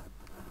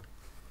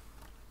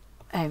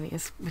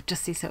areas with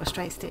just these sort of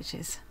straight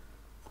stitches,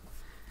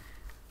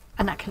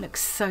 and that can look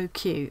so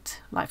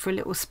cute, like for a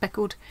little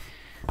speckled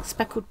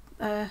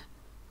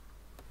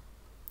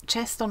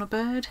chest on a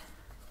bird,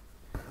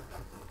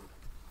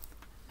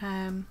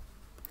 and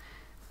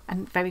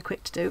very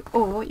quick to do.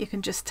 Or you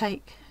can just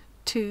take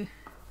 2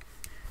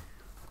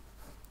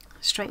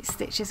 straight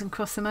stitches and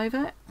cross them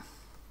over it,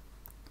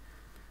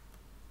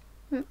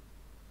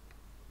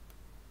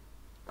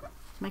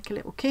 make a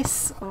little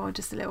kiss or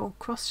just a little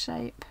cross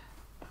shape.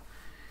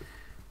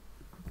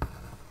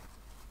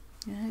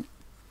 Yeah,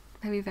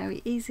 very,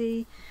 very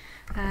easy.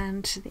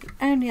 And the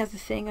only other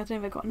thing, I don't know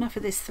if I've got enough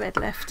of this thread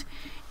left,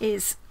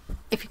 is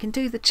if you can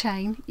do the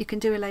chain, you can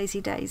do a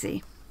lazy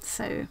daisy.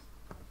 So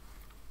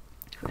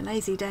for a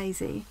lazy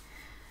daisy,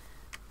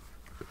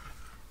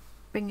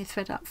 bring your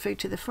thread up through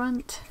to the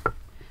front,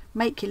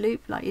 make your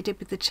loop like you did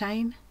with the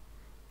chain,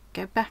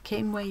 go back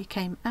in where you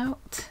came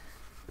out,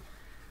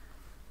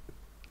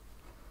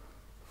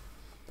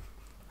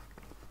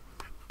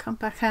 come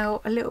back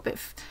out a little bit,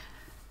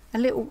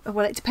 well,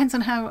 it depends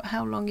on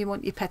how long you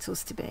want your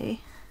petals to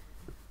be.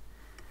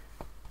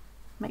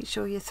 Make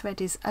sure your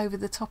thread is over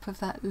the top of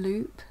that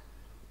loop,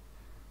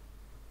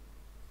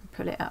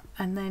 pull it up,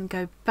 and then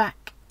go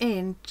back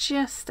in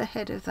just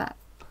ahead of that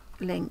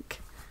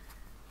link,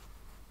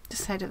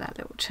 just ahead of that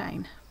little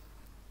chain,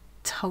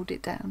 to hold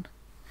it down,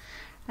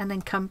 and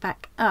then come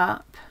back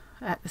up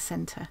at the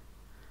centre.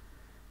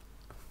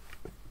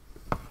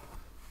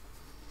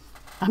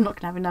 I'm not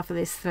going to have enough of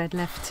this thread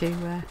left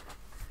to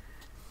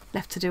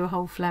do a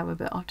whole flower,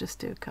 but I'll just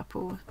do a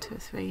couple, 2 or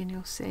 3, and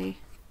you'll see.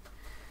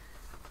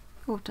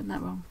 Oh, I've done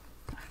that wrong.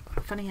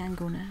 Funny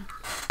angle now.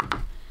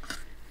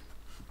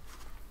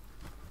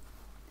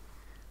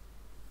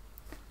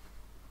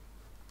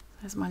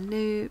 There's my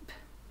loop.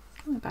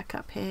 Coming back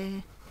up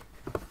here.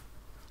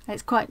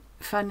 It's quite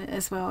fun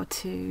as well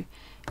to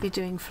be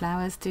doing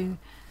flowers. Do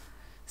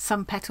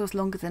some petals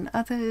longer than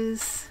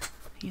others.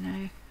 You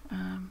know,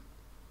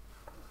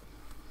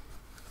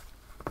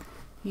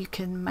 you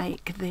can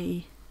make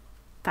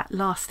that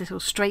last little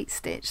straight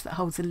stitch that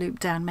holds the loop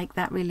down, make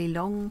that really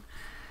long.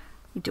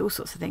 You do all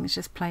sorts of things,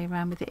 just play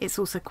around with it. It's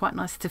also quite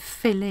nice to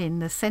fill in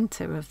the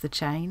centre of the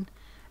chain,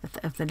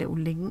 of the little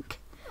link,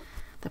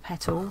 the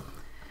petal,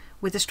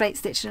 with a straight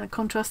stitch in a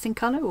contrasting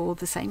colour or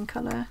the same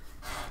colour.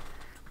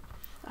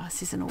 Oh,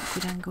 this is an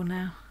awkward angle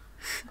now.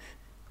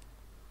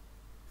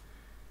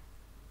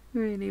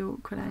 Really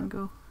awkward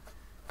angle.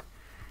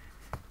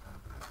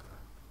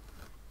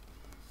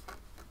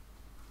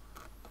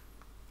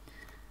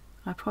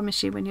 I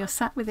promise you, when you're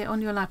sat with it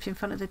on your lap in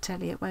front of the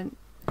telly, it won't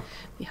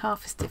be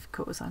half as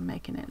difficult as I'm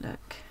making it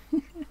look.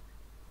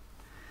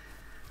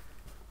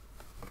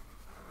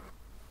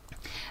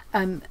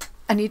 And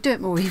you do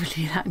it more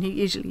evenly than that, and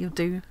usually you'll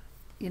do,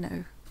 you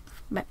know,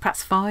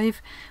 perhaps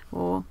 5,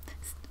 or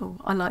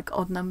I like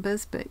odd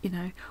numbers, but you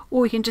know,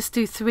 or you can just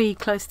do 3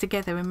 close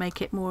together and make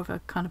it more of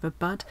a kind of a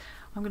bud.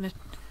 No,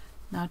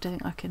 I don't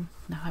think I can.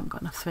 No, I haven't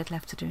got enough thread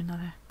left to do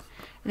another.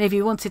 And if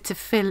you wanted to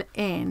fill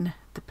in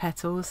the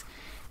petals,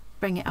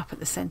 bring it up at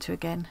the centre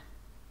again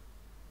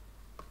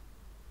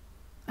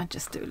and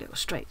just do a little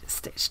straight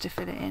stitch to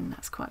fill it in.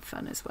 That's quite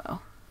fun as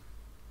well.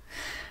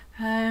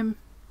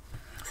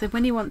 So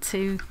when you want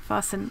to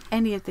fasten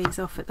any of these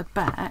off at the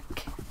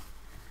back,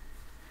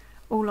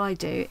 all I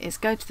do is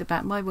go to the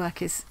back. My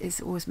work is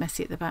always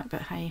messy at the back,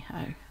 but hey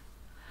ho,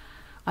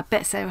 I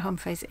bet Sarah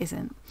Humphreys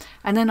isn't.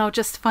 And then I'll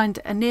just find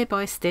a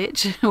nearby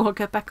stitch, or I'll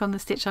go back on the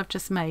stitch I've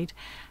just made,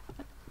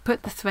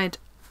 put the thread,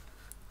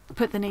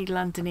 put the needle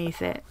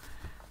underneath it,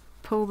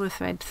 pull the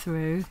thread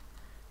through,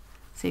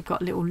 so you've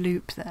got a little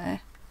loop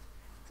there.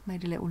 It's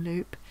made a little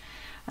loop,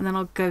 and then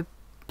I'll go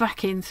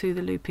back in through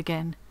the loop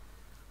again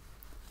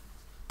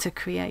to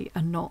create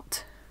a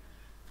knot.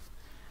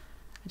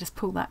 I just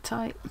pull that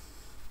tight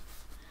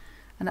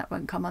and that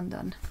won't come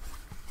undone.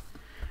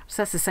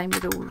 So that's the same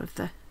with all of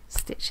the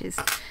stitches.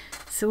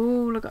 So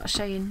all I've got to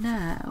show you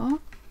now,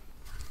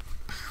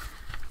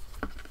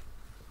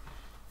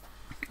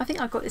 I think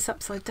I've got this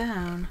upside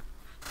down.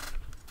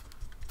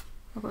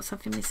 I've got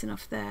something missing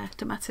off there.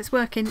 Don't matter, it's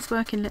working,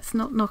 let's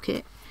not knock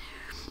it.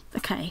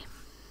 Okay,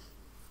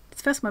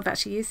 it's the first time I've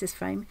actually used this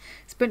frame.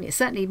 It's brilliant. It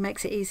certainly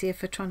makes it easier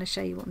for trying to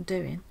show you what I'm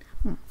doing.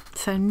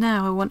 So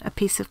now I want a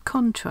piece of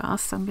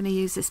contrast, so I'm going to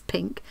use this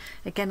pink.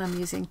 Again, I'm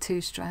using 2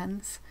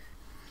 strands.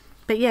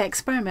 But yeah,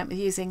 experiment with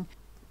using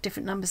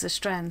different numbers of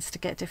strands to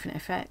get different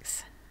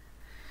effects.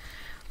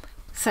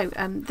 So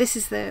this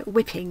is the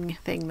whipping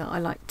thing that I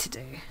like to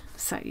do.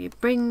 So you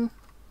bring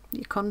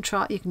your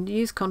contrast, you can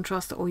use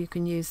contrast or you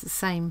can use the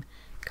same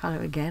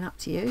colour again, up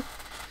to you.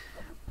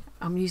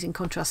 I'm using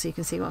contrast so you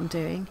can see what I'm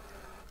doing.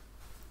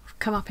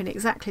 Come up in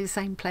exactly the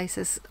same place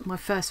as my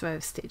first row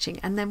of stitching,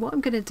 and then what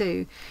I'm going to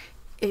do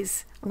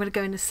is I'm going to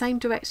go in the same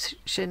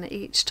direction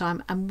each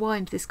time and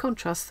wind this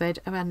contrast thread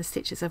around the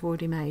stitches I've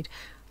already made.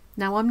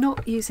 Now I'm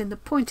not using the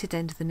pointed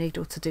end of the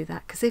needle to do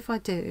that, because if I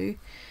do,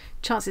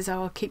 chances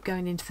are I'll keep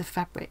going into the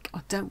fabric.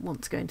 I don't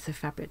want to go into the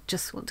fabric,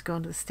 just want to go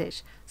under the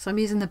stitch. So I'm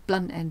using the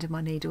blunt end of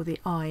my needle, the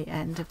eye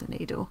end of the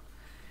needle,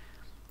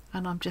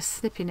 and I'm just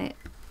slipping it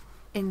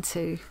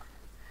into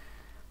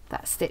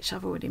that stitch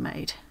I've already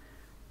made.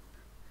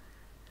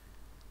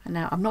 And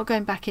now I'm not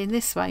going back in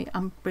this way,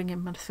 I'm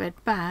bringing my thread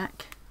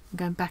back and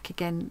going back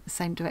again the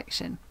same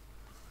direction,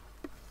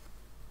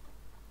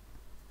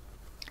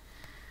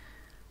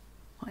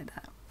 like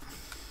that.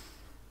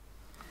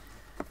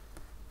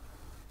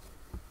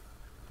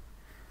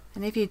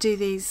 And if you do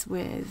these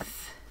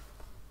with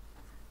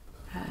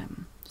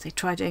So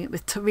try doing it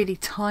with really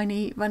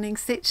tiny running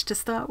stitch to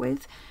start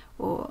with.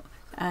 Or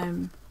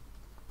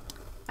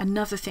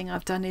another thing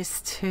I've done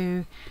is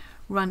to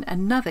run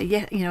another,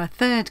 a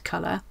third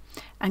colour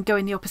and go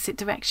in the opposite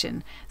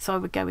direction. So I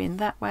would go in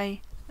that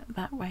way,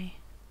 that way,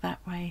 that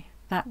way,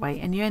 that way,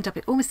 and you end up,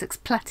 it almost looks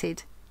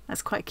plaited.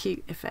 That's quite a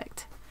cute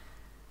effect.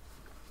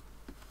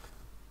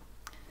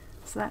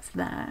 So that's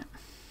that.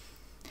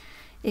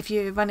 If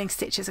your running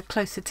stitches are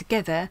closer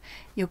together,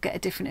 you'll get a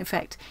different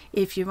effect.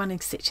 If your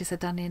running stitches are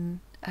done in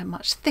a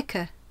much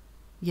thicker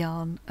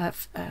yarn,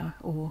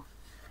 or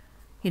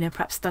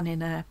perhaps done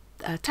in a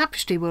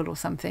tapestry wool or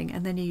something,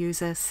 and then you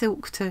use a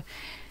silk to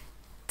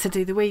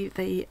do the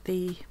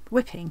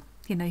whipping,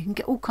 you can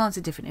get all kinds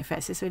of different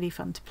effects. It's really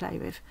fun to play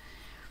with.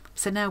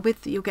 So now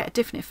you'll get a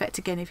different effect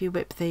again if you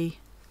whip the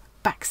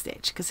back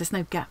stitch, because there's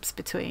no gaps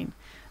between.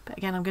 But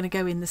again, I'm going to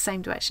go in the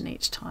same direction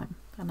each time,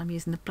 and I'm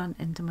using the blunt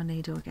end of my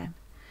needle again.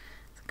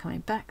 So coming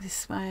back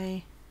this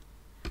way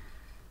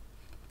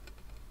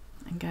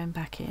and going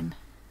back in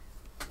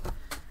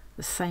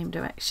the same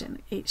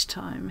direction each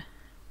time.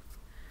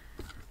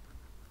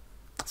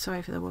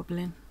 Sorry for the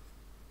wobbling.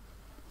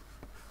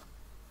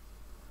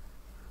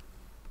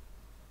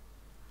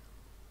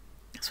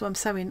 So I'm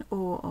so in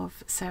awe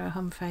of Sarah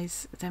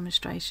Humphrey's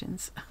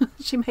demonstrations.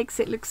 She makes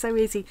it look so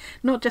easy,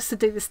 not just to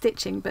do the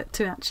stitching, but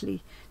to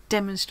actually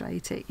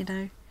demonstrate it.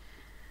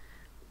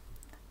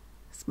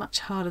 It's much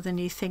harder than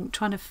you think.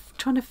 Trying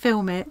to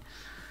film it,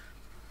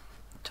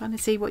 trying to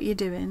see what you're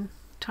doing,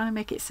 trying to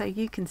make it so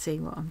you can see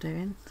what I'm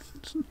doing,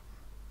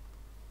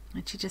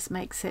 and she just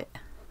makes it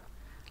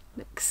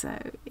look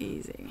so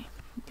easy.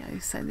 Go.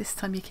 So this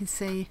time you can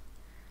see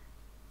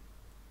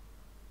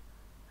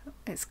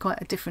it's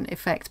quite a different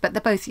effect, but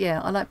they're both,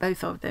 I like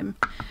both of them.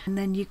 And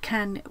then you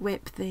can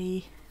whip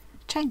the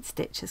chain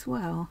stitch as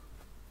well.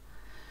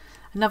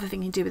 Another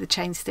thing you do with the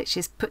chain stitch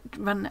is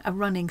run a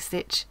running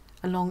stitch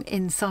along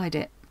inside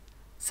it,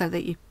 so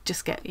that you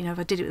just get, if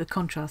I did it with a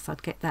contrast,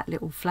 I'd get that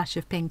little flash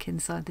of pink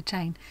inside the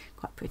chain.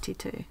 Quite pretty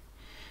too.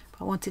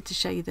 But I wanted to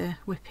show you the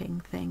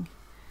whipping thing.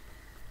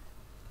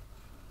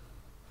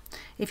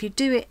 If you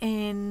do it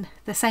in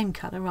the same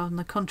colour rather than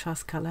the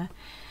contrast colour,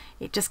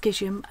 it just gives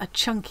you a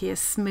chunkier,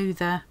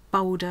 smoother,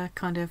 bolder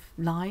kind of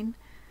line,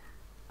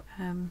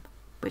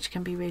 which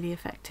can be really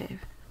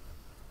effective.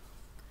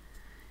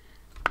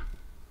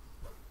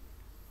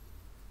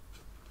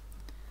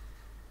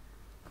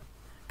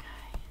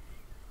 Okay.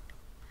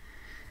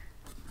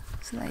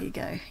 So there you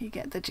go, you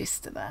get the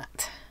gist of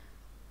that.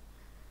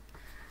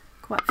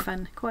 Quite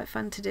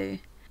fun to do.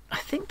 I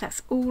think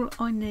that's all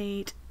I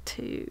need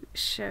to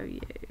show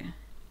you.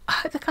 I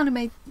hope that kind of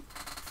made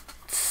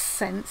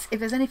sense. If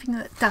there's anything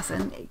that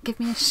doesn't, give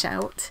me a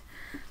shout,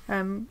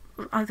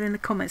 either in the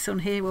comments on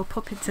here or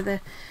pop into the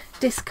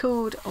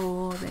Discord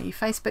or the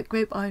Facebook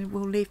group. I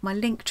will leave my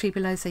link tree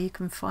below so you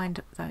can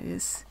find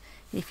those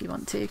if you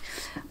want to.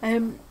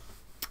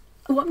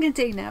 What I'm going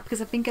to do now,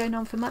 because I've been going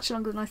on for much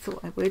longer than I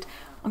thought I would,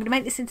 I'm going to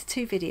make this into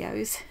 2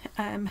 videos.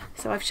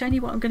 So I've shown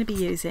you what I'm going to be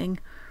using.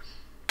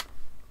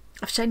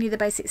 I've shown you the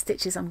basic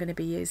stitches I'm going to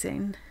be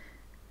using.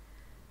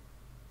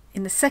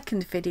 In the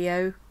second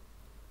video,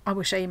 I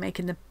will show you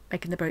making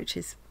the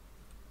brooches.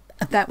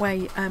 That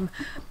way,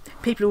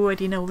 people who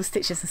already know all the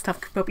stitches and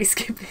stuff could probably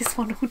skip this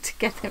one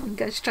altogether and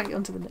go straight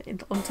onto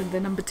the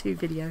number 2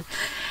 video.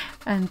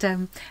 And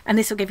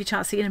this will give you a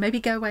chance to maybe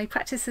go away,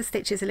 practice the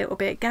stitches a little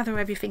bit, gather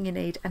everything you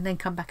need, and then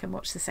come back and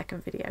watch the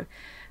second video,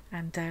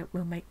 and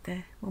we'll make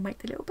the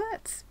little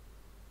birds.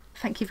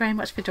 Thank you very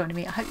much for joining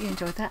me. I hope you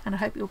enjoyed that, and I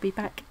hope you'll be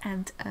back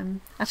and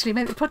actually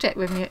make the project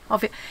with me.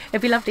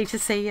 It'd be lovely to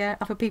see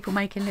other people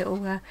making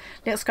little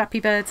scrappy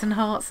birds and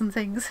hearts and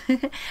things.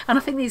 And I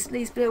think these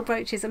little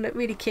brooches will look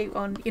really cute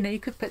on, you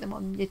could put them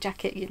on your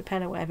jacket, your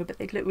lapel or whatever, but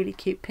they'd look really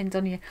cute pinned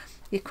on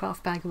your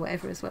craft bag or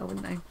whatever as well,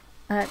 wouldn't they?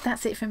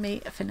 That's it from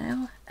me for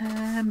now.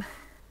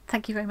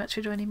 Thank you very much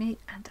for joining me,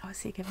 and I'll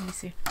see you again really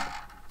soon.